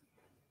 yeah.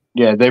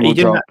 Yeah, they will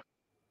drop. Are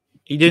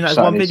you doing that as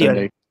one video?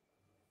 Sunday.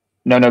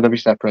 No, they'll be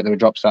separate. They will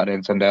drop Saturday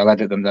and Sunday. I'll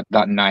edit them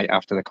that night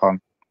after the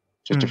con,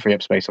 just to free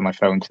up space on my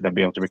phone to then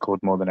be able to record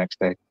more the next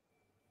day.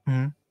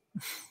 And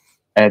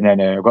then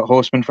I've got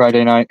Horseman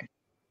Friday night.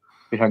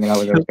 Be hanging out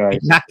with those guys.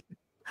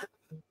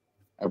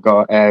 I've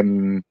got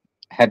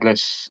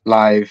Headless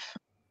live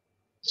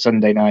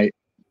Sunday night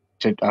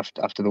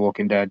after The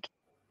Walking Dead.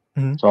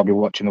 So I'll be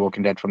watching The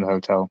Walking Dead from the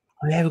hotel.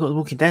 Oh yeah, we've got The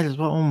Walking Dead as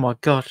well. Oh my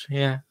god,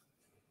 yeah.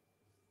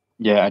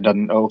 Yeah, and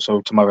then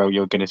also tomorrow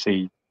you're going to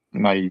see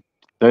my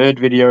 3rd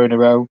video in a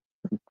row.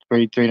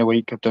 3 in a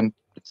week. I've done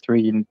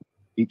 3 in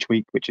each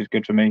week, which is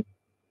good for me.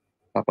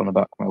 Tap on the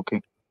back,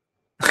 Milky.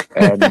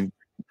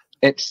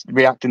 It's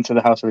reacting to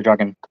the House of the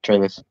Dragon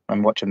trailers.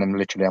 I'm watching them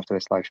literally after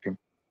this live stream.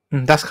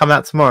 That's coming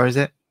out tomorrow, is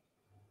it?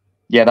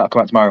 Yeah, that'll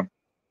come out tomorrow.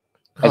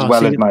 As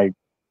well as my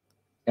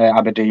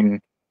Aberdeen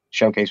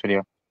showcase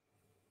video.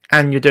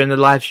 And you're doing a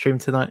live stream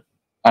tonight.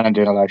 And I'm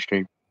doing a live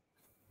stream.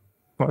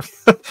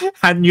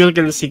 And you're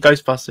going to see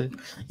Ghostbusters.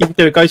 You can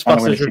do a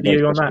Ghostbusters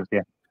review on that.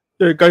 Yeah.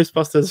 Do a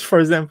Ghostbusters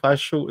Frozen Empire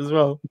short as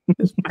well.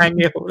 Just hang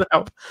it all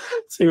out.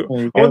 So,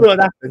 I wonder what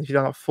happens if you've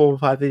done like 4 or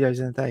 5 videos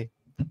in a day.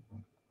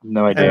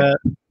 No idea.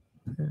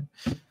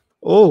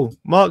 Oh,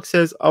 Mark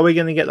says, are we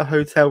going to get the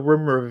hotel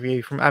room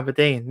review from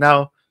Aberdeen?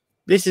 Now,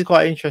 this is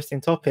quite an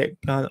interesting topic.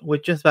 We're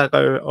just about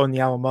to go on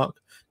the hour mark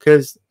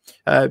because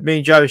me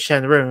and Joe are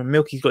sharing the room and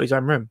Milky's got his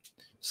own room.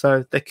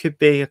 So there could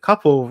be a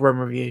couple of room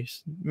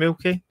reviews.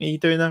 Milky, are you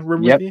doing a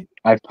room review?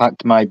 I've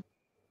packed my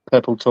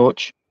purple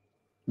torch,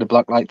 the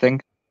black light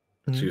thing.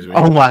 Excuse me.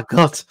 Oh my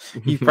god,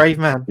 you brave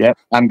man. Yep,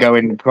 I'm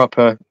going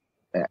proper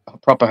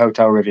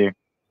hotel review.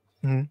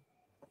 We're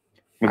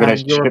going to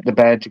strip the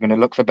bed. We're going to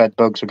look for bed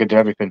bugs. We're going to do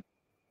everything.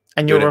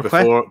 And your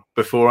request?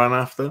 Before and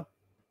after?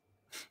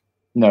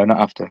 No, not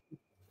after.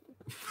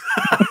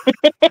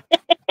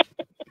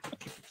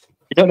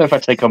 You don't know if I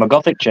take home a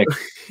gothic chick.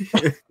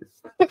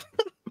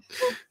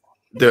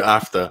 Do it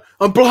after.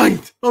 I'm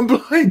blind.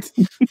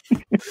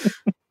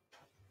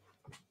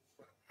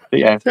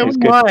 Yeah, tell it's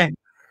me good. why.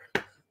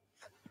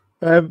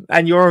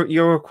 And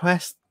your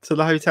request to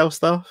the hotel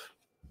staff?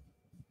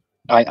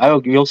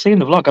 You'll see in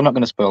the vlog. I'm not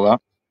going to spoil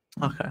that.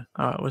 Okay,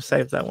 all right, we'll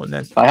save that one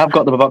then. I have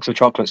got them a box of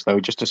chocolates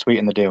though, just to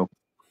sweeten the deal.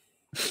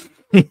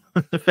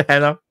 Fair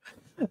enough.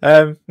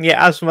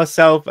 As for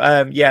myself,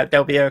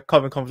 there'll be a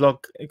Comic Con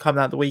vlog coming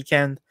out the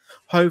weekend.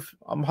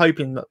 I'm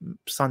hoping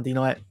Sunday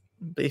night,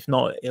 but if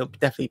not, it'll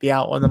definitely be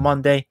out on the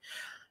Monday.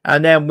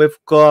 And then we've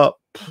got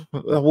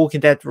a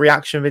Walking Dead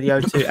reaction video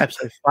to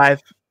episode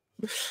 5.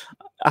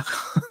 I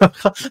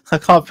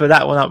can't put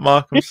that one up,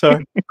 Mark. I'm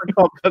sorry. I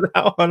can't put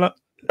that one up.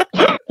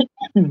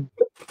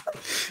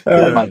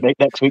 Might make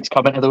next week's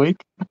comment of the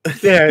week.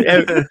 Yeah,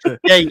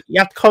 you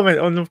have to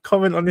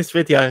comment on this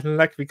video, and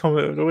that could be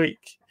comment of the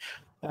week.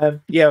 There'll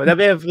be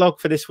a vlog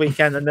for this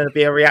weekend, and there'll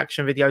be a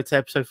reaction video to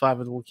episode 5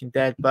 of The Walking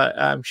Dead.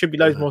 But should be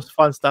loads more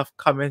fun stuff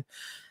coming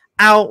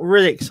out.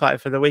 Really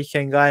excited for the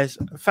weekend, guys.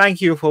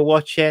 Thank you for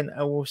watching,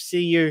 and we'll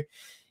see you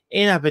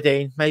in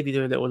Aberdeen. Maybe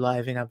do a little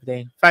live in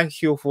Aberdeen.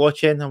 Thanks you all for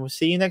watching, and we'll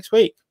see you next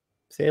week.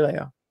 See you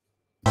later.